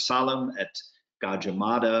Dhafri Agusalam at Gajah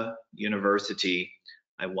Mada University.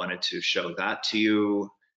 I wanted to show that to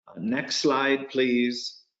you. Next slide,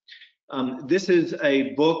 please. This is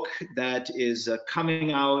a book that is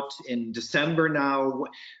coming out in December now,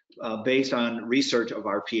 based on research of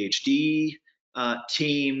our PhD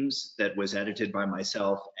teams, that was edited by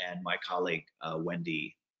myself and my colleague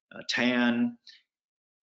Wendy Tan.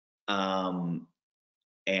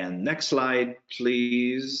 And next slide,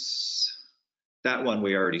 please. That one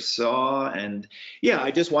we already saw. And yeah,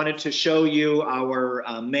 I just wanted to show you our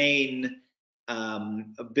main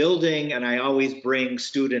building, and I always bring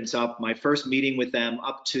students up, my first meeting with them,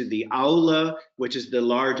 up to the aula, which is the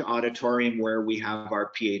large auditorium where we have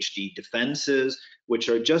our PhD defenses, which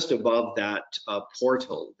are just above that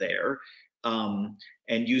portal there. And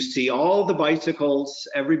you see all the bicycles,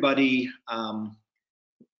 everybody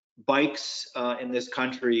bikes in this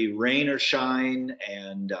country, rain or shine,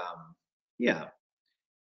 and yeah.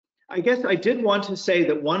 I guess I did want to say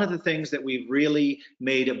that one of the things that we've really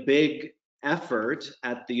made a big effort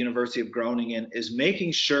at the University of Groningen is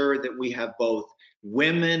making sure that we have both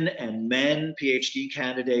women and men PhD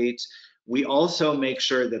candidates. We also make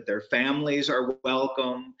sure that their families are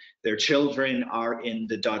welcome, their children are in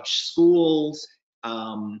the Dutch schools.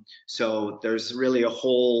 So there's really a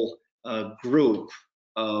whole group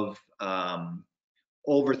of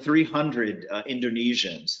over 300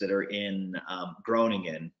 Indonesians that are in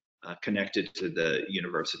Groningen, connected to the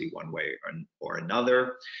university one way or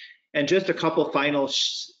another. And just a couple final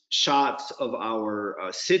shots of our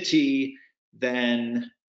city, then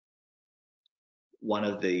one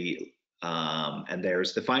of the, and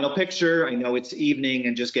there's the final picture. I know it's evening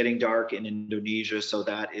and just getting dark in Indonesia, so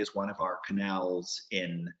that is one of our canals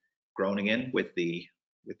in Groningen with the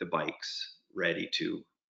bikes ready to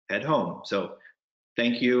head home. So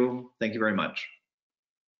thank you very much.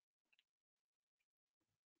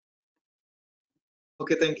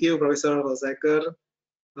 Okay, thank you, Professor Holzhacker.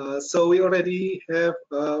 So we already have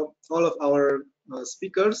all of our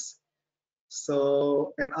speakers.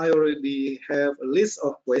 So and I already have a list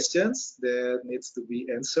of questions that needs to be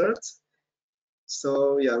answered.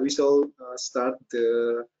 So yeah, we shall start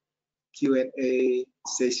the Q&A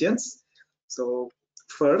sessions. So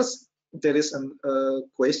first, there is some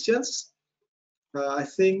questions. I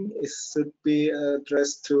think it should be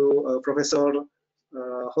addressed to Professor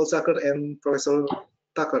Holzhacker and Professor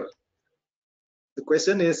Tukker. The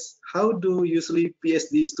question is, how do usually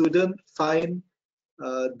PhD students find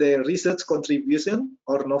their research contribution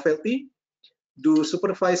or novelty? Do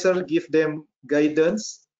supervisors give them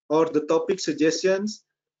guidance or the topic suggestions,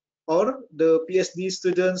 or the PhD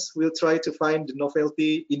students will try to find the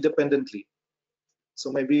novelty independently?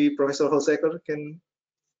 So maybe Professor Holzhacker can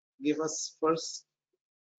give us first.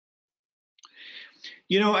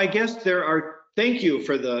 You know, I guess there are, thank you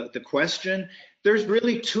for the question. There's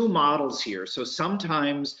really two models here. So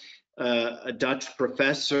sometimes a Dutch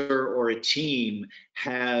professor or a team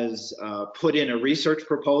has put in a research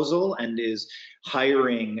proposal and is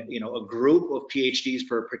hiring, you know, a group of PhDs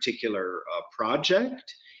for a particular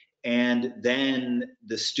project, and then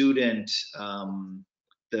the student,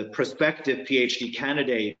 the prospective PhD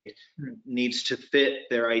candidate, needs to fit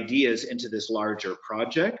their ideas into this larger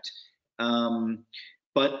project.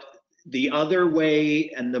 But the other way,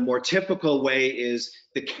 and the more typical way, is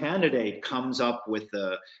the candidate comes up with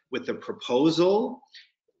the proposal,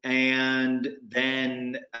 and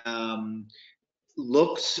then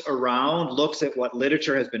looks around, looks at what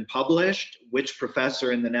literature has been published, which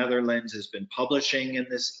professor in the Netherlands has been publishing in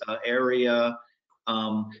this area.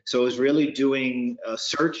 So is really doing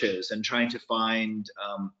searches and trying to find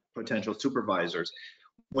potential supervisors.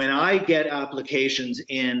 When I get applications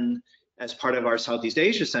in as part of our Southeast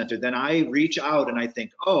Asia Center, then I reach out and I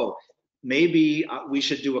think, oh, maybe we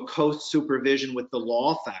should do a co-supervision with the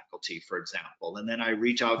law faculty, for example. And then I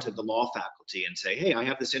reach out to the law faculty and say, hey, I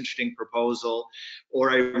have this interesting proposal,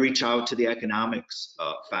 or I reach out to the economics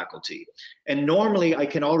faculty. And normally I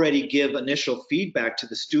can already give initial feedback to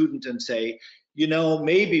the student and say, you know,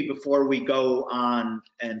 maybe before we go on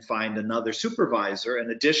and find another supervisor,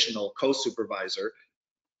 an additional co-supervisor,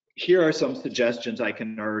 here are some suggestions I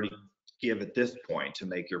can already give at this point to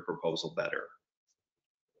make your proposal better.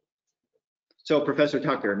 So Professor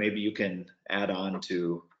Tukker, maybe you can add on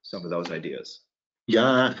to some of those ideas.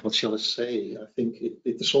 Yeah, what shall I say? I think it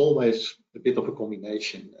is always a bit of a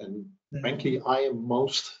combination. And frankly, I am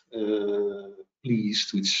most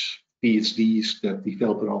pleased with PhDs that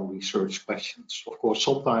develop their own research questions. Of course,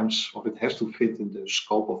 sometimes it has to fit in the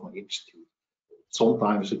scope of my institute.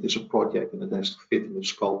 Sometimes it is a project and it has to fit in the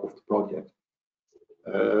scope of the project.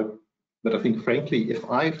 But I think, frankly, if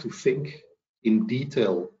I have to think in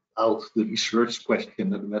detail out the research question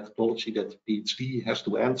and the methodology that the PhD has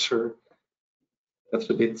to answer, that's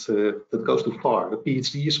a bit, that goes too far. A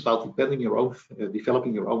PhD is about developing your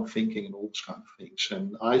own thinking and all those kind of things.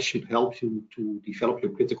 And I should help you to develop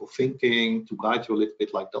your critical thinking, to guide you a little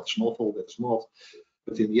bit like that's novel, that's not.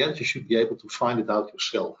 But in the end, you should be able to find it out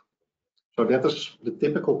yourself. So that is the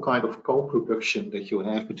typical kind of co-production that you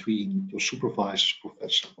have between your supervisor,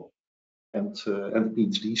 professor, and the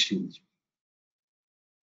PhD student.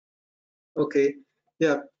 Okay,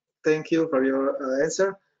 yeah, thank you for your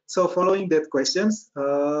answer. So following that questions,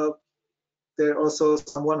 there also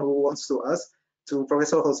someone who wants to ask to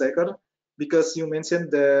Professor Holzhacker, because you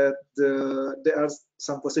mentioned that there are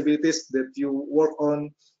some possibilities that you work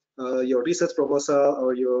on your research proposal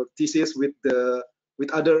or your thesis with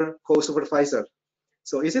other co-supervisor.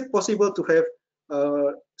 So is it possible to have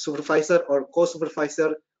a supervisor or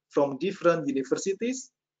co-supervisor from different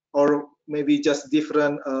universities, or maybe just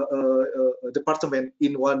different department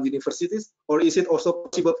in one universities, or is it also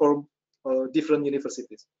possible for different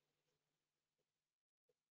universities?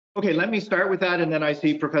 Okay, let me start with that, and then I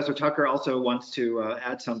see Professor Tukker also wants to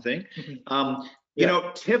add something. You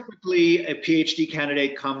know, typically a PhD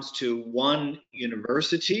candidate comes to one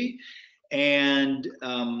university, and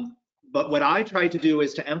but what I try to do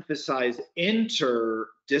is to emphasize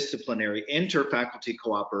interdisciplinary, interfaculty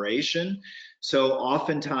cooperation. So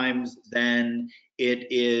oftentimes then it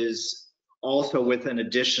is also with an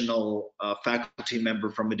additional faculty member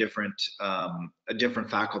from a different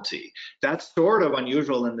faculty. That's sort of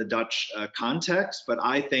unusual in the Dutch context, but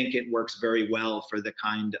I think it works very well for the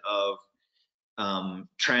kind of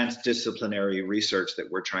transdisciplinary research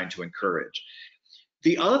that we're trying to encourage.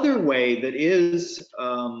 The other way that is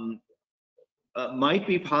might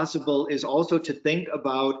be possible is also to think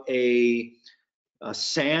about a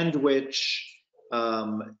sandwich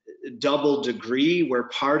double degree, where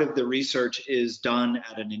part of the research is done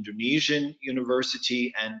at an Indonesian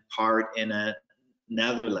university and part in a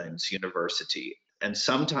Netherlands university. And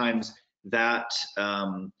sometimes that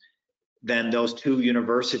then those two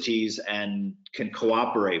universities can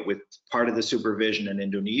cooperate with part of the supervision in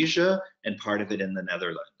Indonesia and part of it in the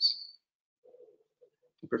Netherlands.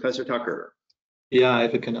 Professor Tukker. Yeah,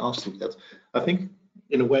 if I can answer that. I think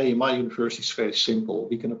in a way my university is very simple.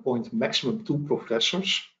 We can appoint maximum 2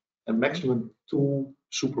 professors and maximum 2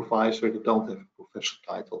 supervisors that don't have a professor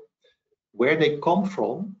title. Where they come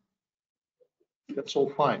from, that's all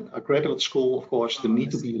fine. A graduate school, of course, they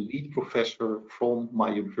need to be a lead professor from my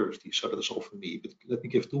university, so that is all for me. But let me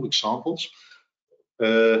give 2 examples.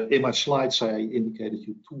 In my slides, I indicated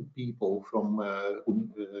you 2 people from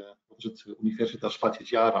Universitas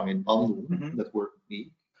Padjadjaran in Bandung that work with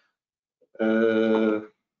me.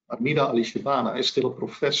 Armida Alishabana is still a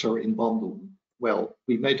professor in Bandung. Well,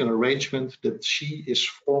 we made an arrangement that she is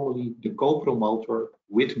formally the co-promoter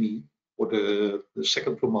with me, or the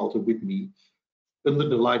second promoter with me, under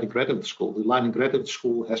the Leiden Graduate School. The Leiden Graduate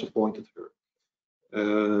School has appointed her.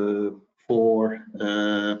 For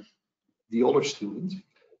the other student,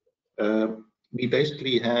 we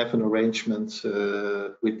basically have an arrangement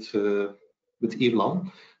with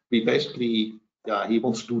Ilan. We basically, he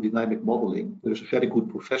wants to do dynamic modeling. There's a very good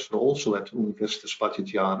professor also at Universitas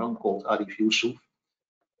Padjadjaran called Arif Yusuf,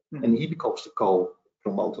 and he becomes the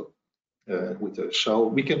co-promoter. with us. So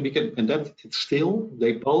we can, and that it's still,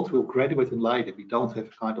 they both will graduate in Leiden. We don't have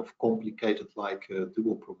kind of complicated like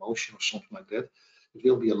dual promotion or something like that. It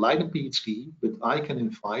will be a Leiden PhD, but I can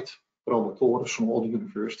invite promotors from all the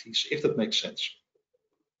universities, if that makes sense.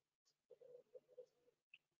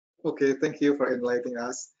 Okay, thank you for enlightening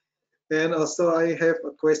us. And also I have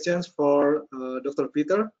a question for Dr.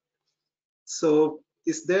 Peter. So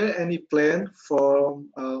is there any plan for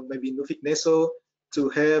maybe Nuffic Neso to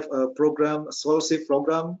have a program, a scholarship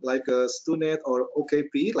program like a StuNet or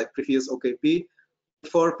OKP, like previous OKP,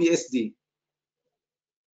 for PhD?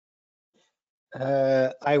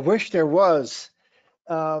 I wish there was,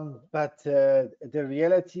 but the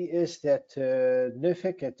reality is that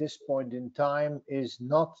Nuffic at this point in time is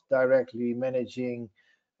not directly managing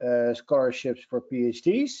scholarships for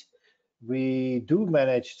PhDs. We do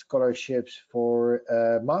manage scholarships for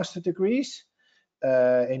master degrees.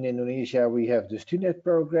 In Indonesia, we have the StuNet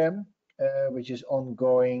program, which is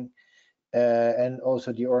ongoing, and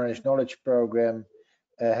also the Orange Knowledge program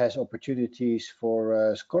has opportunities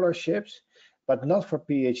for scholarships, but not for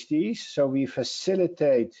PhDs. So we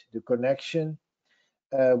facilitate the connection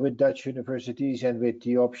with Dutch universities and with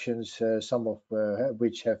the options, some of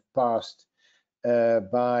which have passed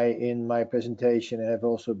by in my presentation and have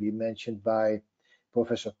also been mentioned by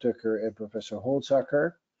Professor Tukker and Professor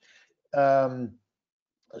Holzhacker.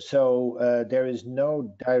 So there is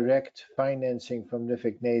no direct financing from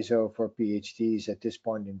Nuffic Neso for PhDs at this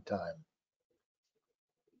point in time.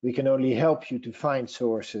 We can only help you to find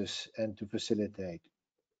sources and to facilitate.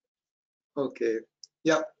 Okay.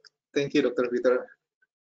 Yeah. Thank you, Dr. Peter.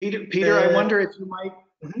 Peter, I wonder if you might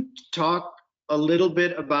talk a little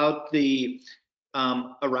bit about the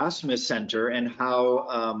Erasmus Center and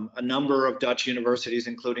how a number of Dutch universities,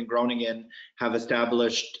 including Groningen, have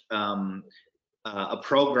established a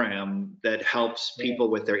program that helps people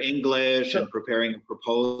with their English and preparing a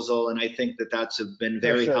proposal. And I think that that's been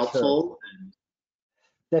very helpful. And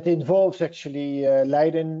that involves actually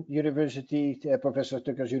Leiden University, Professor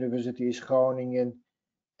Tukker's University is Groningen,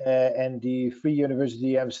 and the Free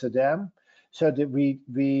University Amsterdam. So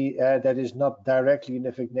that that is not directly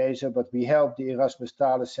Nuffic Neso, but we help the Erasmus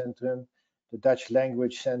Talencentrum, the Dutch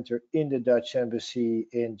Language Center in the Dutch Embassy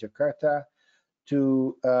in Jakarta,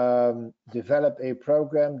 to develop a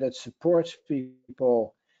program that supports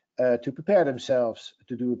people to prepare themselves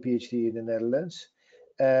to do a PhD in the Netherlands.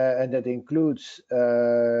 And that includes,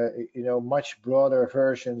 much broader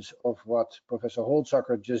versions of what Professor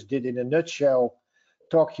Holzhacker just did in a nutshell,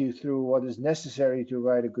 talk you through what is necessary to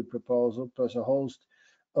write a good proposal, plus a host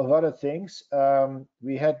of other things.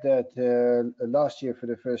 We had that last year for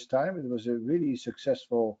the first time. It was a really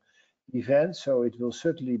successful event, so it will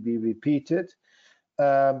certainly be repeated.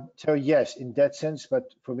 So yes, in that sense,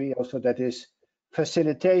 but for me also that is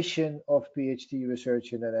facilitation of PhD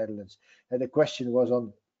research in the Netherlands. And the question was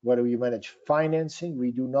on whether we manage financing.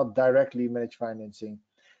 We do not directly manage financing,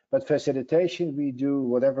 but facilitation, we do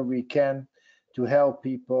whatever we can to help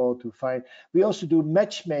people to find. We also do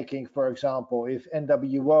matchmaking, for example, if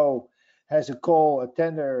NWO has a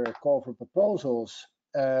tender call for proposals,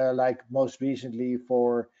 like most recently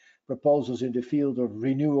for proposals in the field of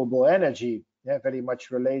renewable energy, very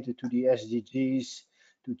much related to the SDGs,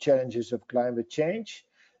 to challenges of climate change,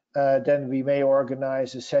 then we may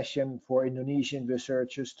organize a session for Indonesian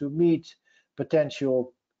researchers to meet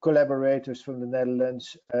potential collaborators from the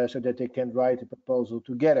Netherlands so that they can write a proposal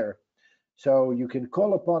together. So you can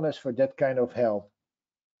call upon us for that kind of help.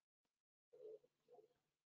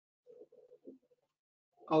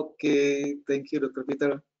 Okay, thank you, Dr.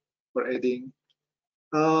 Peter, for adding.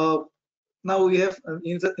 Now we have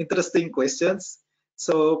interesting questions.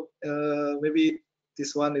 So maybe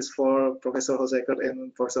this one is for Professor Holzhacker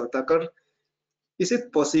and Professor Tukker. Is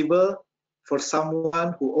it possible for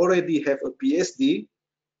someone who already have a PhD,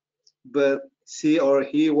 but she or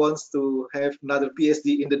he wants to have another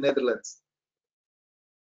PhD in the Netherlands?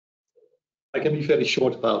 I can be very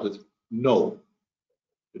short about it. No.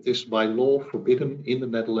 It is by law forbidden in the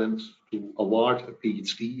Netherlands to award a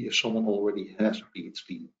PhD if someone already has a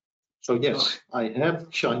PhD. So yes, I have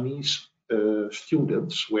Chinese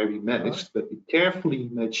students where we managed, but we carefully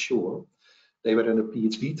made sure they were in a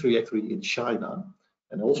PhD trajectory in China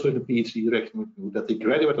and also in a PhD trajectory that they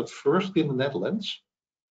graduated first in the Netherlands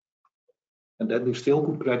and then they still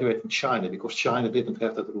could graduate in China because China didn't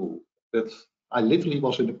have that rule. But I literally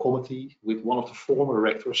was in a committee with one of the former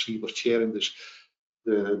rectors. He was chairing this.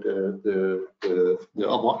 The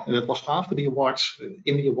award, and it was after the awards,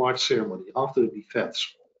 in the award ceremony, after the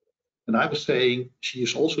defense. And I was saying she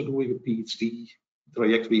is also doing a PhD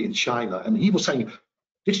trajectory in China, and he was saying,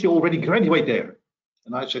 "Did she already graduate there?"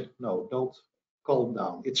 And I said, no, don't calm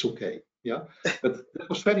down. It's okay. Yeah, but that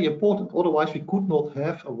was very important. Otherwise, we could not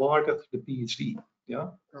have awarded the PhD. Yeah.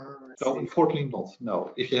 So unfortunately not.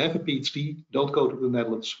 No. If you have a PhD, don't go to the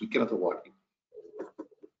Netherlands. We cannot award you.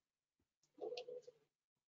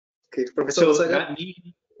 Okay, Professor. So that means,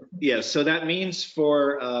 yeah. So that means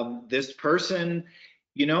for this person,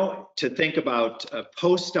 you know, to think about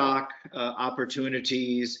postdoc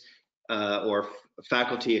opportunities or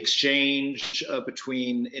faculty exchange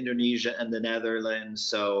between Indonesia and the Netherlands.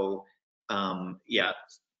 So yeah,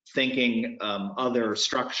 thinking other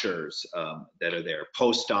structures that are there,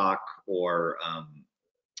 postdoc or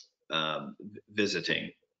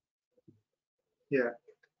visiting. Yeah,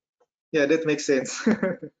 that makes sense.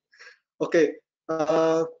 Okay,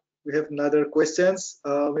 we have another questions.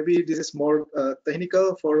 Maybe this is more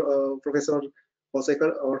technical for Professor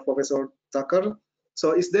Holzhacker or Professor Tukker.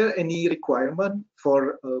 So is there any requirement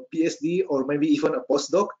for a PhD or maybe even a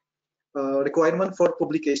postdoc requirement for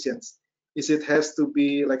publications? Is it has to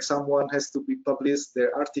be like someone has to be published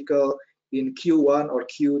their article in Q1 or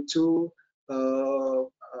Q2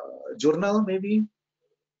 journal maybe?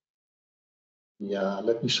 Yeah,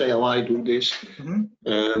 let me say how I do this.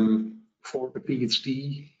 For a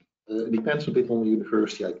PhD, it depends a bit on the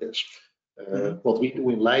university, I guess. What we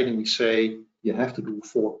do in Leiden, we say you have to do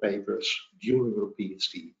 4 papers during your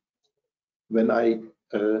PhD. When I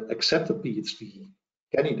accept a PhD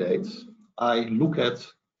candidate, I look at,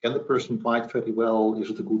 can the person write very well? Is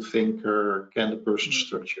it a good thinker? Can the person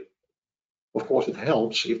structure? Of course, it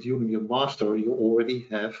helps if during your master you already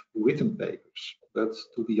have written papers. But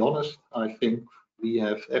to be honest, I think we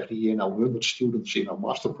have every year now 100 students in our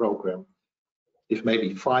master program. If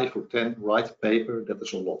maybe 5 or 10 write a paper, that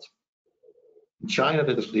is a lot. In China,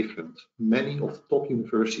 that is different. Many of the top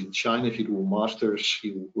universities in China, if you do a master's,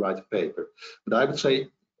 you write a paper. But I would say,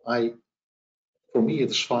 for me,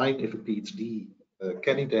 it's fine if a PhD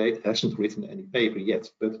candidate hasn't written any paper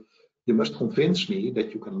yet. But you must convince me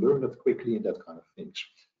that you can learn that quickly and that kind of things.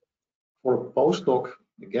 For a postdoc,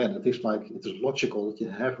 again, it is logical that you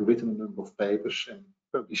have written a number of papers and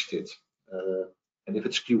published it. And if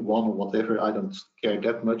it's Q1 or whatever, I don't care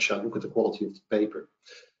that much. I look at the quality of the paper.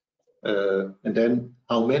 And then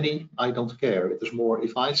how many, I don't care. It is more,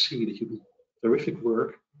 if I see that you do terrific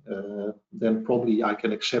work, then probably I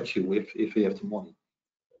can accept you if you have the money.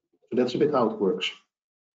 So that's a bit how it works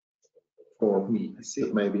for me.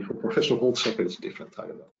 But maybe for Professor Holzhacker, it's different. I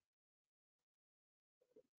don't know.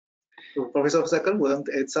 So Professor Holzhacker, want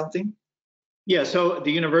to add something? Yeah, so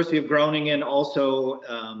the University of Groningen also,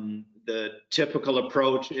 the typical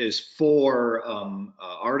approach is 4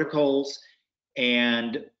 articles.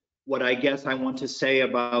 And what I guess I want to say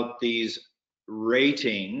about these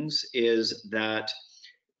ratings is that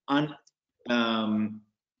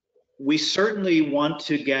we certainly want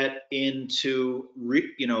to get into,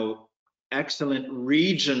 excellent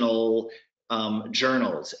regional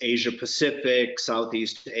journals, Asia Pacific,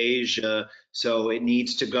 Southeast Asia. So it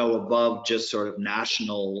needs to go above just sort of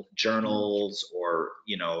national journals or,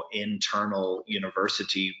 internal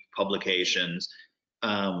university publications.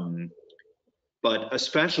 But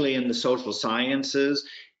especially in the social sciences,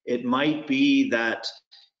 it might be that,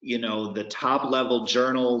 the top level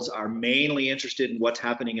journals are mainly interested in what's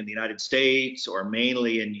happening in the United States or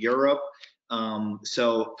mainly in Europe.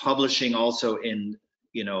 So publishing also in,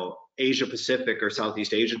 Asia Pacific or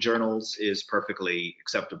Southeast Asia journals is perfectly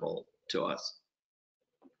acceptable to us.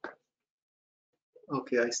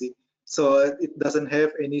 Okay, I see. So it doesn't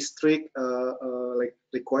have any strict like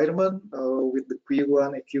requirement with the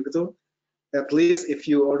Q1 and Q2. At least if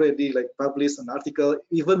you already like publish an article,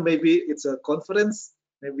 even maybe it's a conference,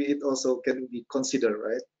 maybe it also can be considered,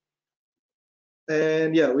 right?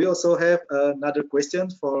 And yeah, we also have another question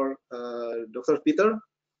for Dr. Peter.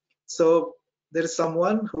 So there's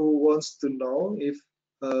someone who wants to know if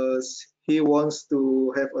he wants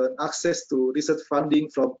to have an access to research funding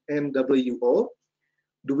from NWO.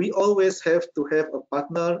 Do we always have to have a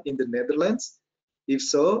partner in the Netherlands? If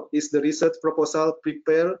so, is the research proposal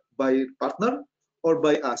prepared by partner or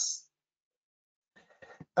by us?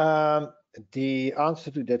 The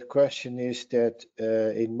answer to that question is that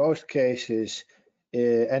in most cases,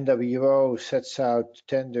 NWO sets out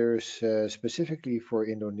tenders specifically for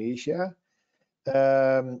Indonesia,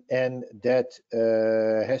 and that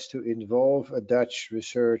has to involve a Dutch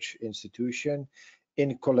research institution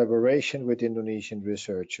in collaboration with Indonesian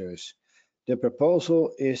researchers. The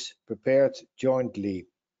proposal is prepared jointly.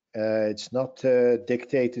 It's not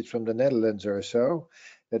dictated from the Netherlands or so.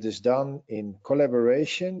 That is done in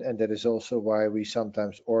collaboration, and that is also why we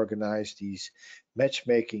sometimes organize these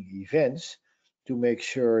matchmaking events, to make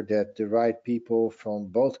sure that the right people from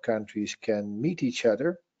both countries can meet each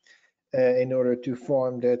other in order to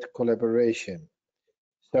form that collaboration.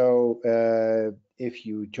 So if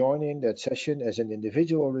you join in that session as an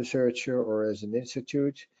individual researcher or as an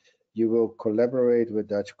institute, you will collaborate with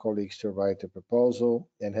Dutch colleagues to write a proposal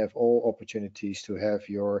and have all opportunities to have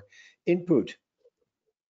your input.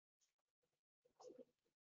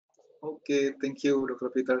 Okay, thank you, Dr.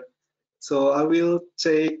 Peter. So I will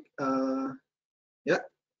take, yeah.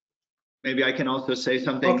 Maybe I can also say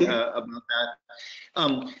something Okay. about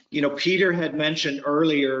that. You know, Peter had mentioned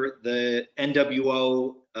earlier the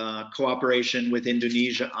NWO cooperation with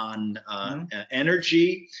Indonesia on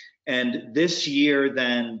energy. And this year,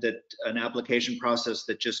 then, that an application process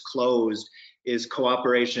that just closed is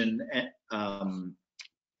cooperation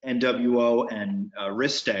NWO and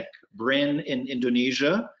RISTEC BRIN in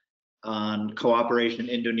Indonesia, on cooperation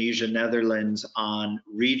Indonesia Netherlands on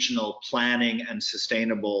regional planning and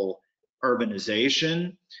sustainable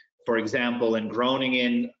urbanization. For example, in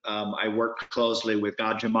Groningen, I work closely with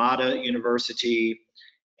Gajah Mada University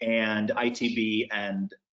and ITB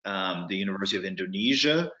and the University of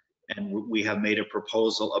Indonesia, and we have made a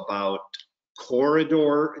proposal about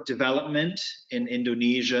corridor development in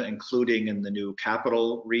Indonesia, including in the new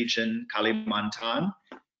capital region, Kalimantan.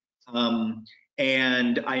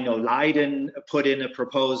 And I know Leiden put in a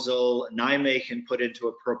proposal, Nijmegen put into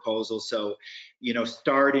a proposal. So, you know,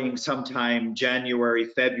 starting sometime January,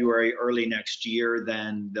 February, early next year,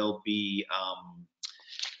 then there'll be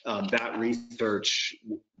that research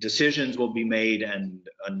decisions will be made, and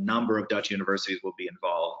a number of Dutch universities will be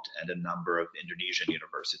involved, and a number of Indonesian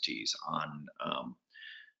universities on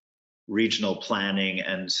regional planning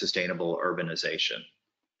and sustainable urbanization.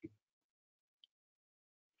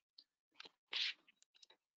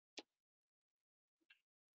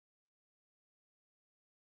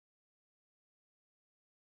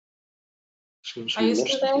 Are you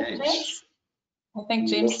still there, James? I think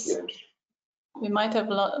James, we might have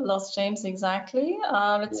lost James, exactly.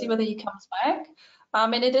 Let's see whether he comes back.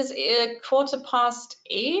 And it is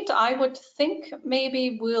 8:15. I would think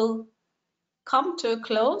maybe we'll come to a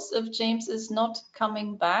close if James is not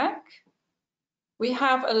coming back. We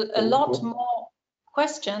have a lot more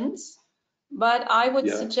questions, but I would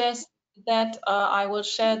suggest that I will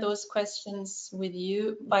share those questions with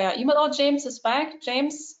you via email. Oh, James is back.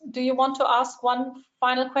 James, do you want to ask one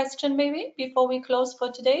final question maybe before we close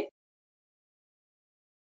for today?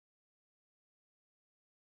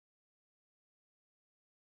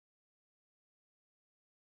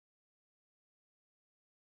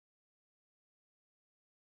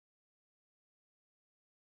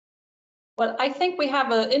 Well, I think we have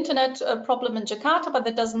an internet problem in Jakarta, but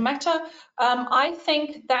that doesn't matter. I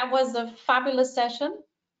think that was a fabulous session.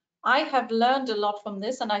 I have learned a lot from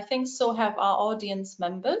this, and I think so have our audience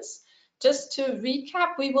members. Just to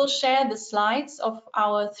recap, we will share the slides of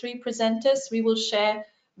our 3 presenters. We will share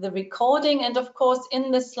the recording, and of course, in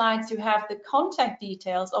the slides, you have the contact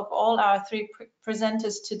details of all our 3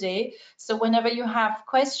 presenters today. So whenever you have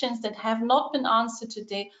questions that have not been answered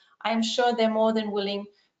today, I'm sure they're more than willing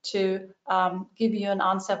to give you an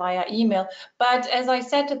answer via email. But as I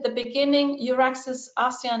said at the beginning, EURAXESS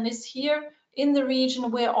ASEAN is here in the region.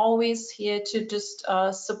 We're always here to just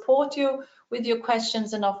support you with your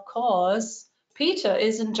questions. And of course, Peter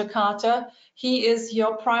is in Jakarta. He is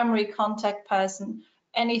your primary contact person,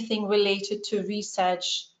 anything related to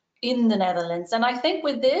research in the Netherlands. And I think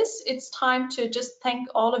with this, it's time to just thank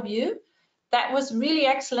all of you. That was really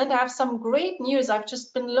excellent. I have some great news. I've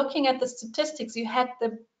just been looking at the statistics. You had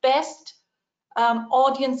the best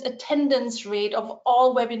audience attendance rate of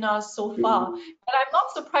all webinars so far. And I'm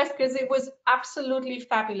not surprised because it was absolutely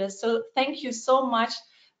fabulous. So thank you so much.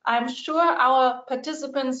 I'm sure our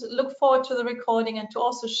participants look forward to the recording and to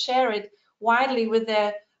also share it widely with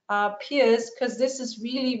their peers, because this is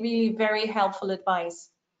really, really very helpful advice.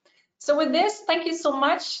 So with this, thank you so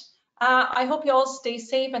much. I hope you all stay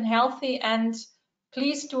safe and healthy, and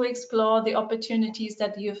please do explore the opportunities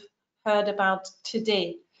that you've heard about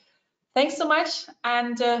today. Thanks so much,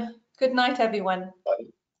 and good night, everyone. Bye.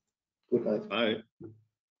 Good night. Bye.